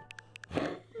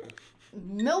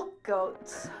milk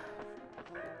goats.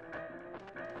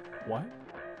 What?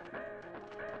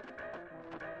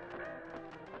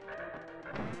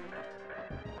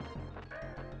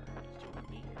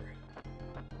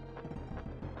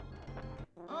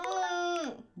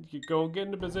 You go get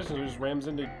into position, it just rams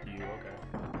into you. Okay.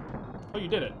 Oh, you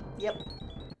did it. Yep.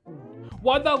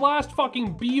 Why'd that last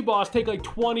fucking B-boss take like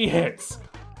 20 hits?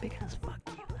 Because fuck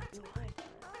you, that's why.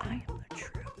 I am the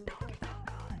true Donkey Kong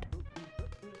God.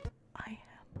 I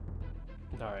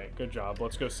am. Alright, good job.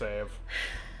 Let's go save.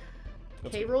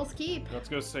 K-Rules keep. Let's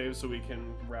go save so we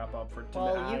can wrap up for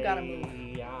tonight. Well, you gotta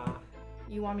move. Yeah.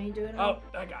 You want me to do it? Oh,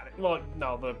 I got it. Well,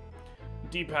 no, the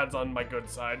D-pad's on my good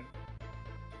side.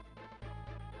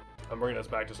 I'm bringing us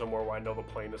back to somewhere where I know the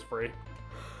plane is free.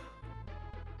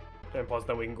 And plus,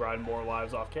 then we can grind more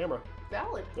lives off camera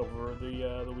Valid. over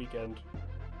the weekend.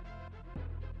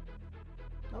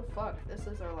 Oh fuck, this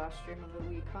is our last stream of the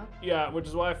week, huh? Yeah, which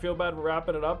is why I feel bad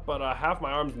wrapping it up, but half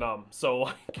my arm's numb, so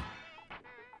like...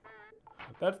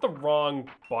 That's the wrong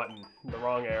button, the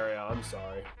wrong area, I'm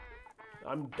sorry.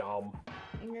 I'm dumb.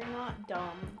 You're not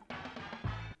dumb.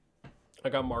 I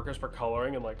got markers for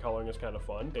coloring, and like coloring is kind of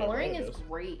fun. Damn Coloring right it is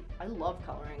great. I love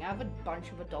coloring. I have a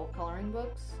bunch of adult coloring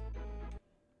books.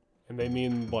 And they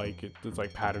mean like it's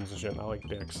like patterns and shit, not like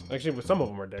dicks. Actually, some of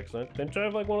them are dicks. Didn't you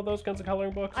have like one of those kinds of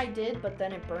coloring books? I did, but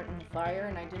then it burnt in the fire,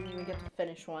 and I didn't even get to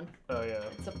finish one. Oh yeah,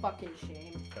 It's a fucking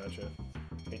shame. gotcha.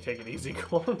 Hey, take it easy,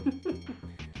 Colin.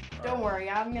 Don't worry,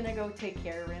 I'm gonna go take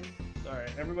care of him. All right,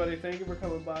 everybody, thank you for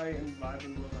coming by and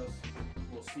vibing with us.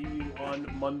 We'll see you on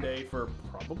Monday for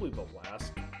probably the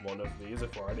last one of these,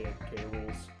 if we're already at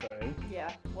K-Rules thing.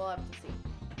 Yeah, we'll have to see.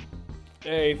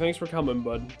 Hey, thanks for coming,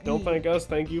 bud. Don't thank us.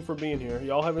 Thank you for being here.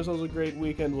 Y'all have yourselves a great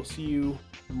weekend. We'll see you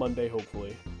Monday,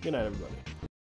 hopefully. Good night, everybody.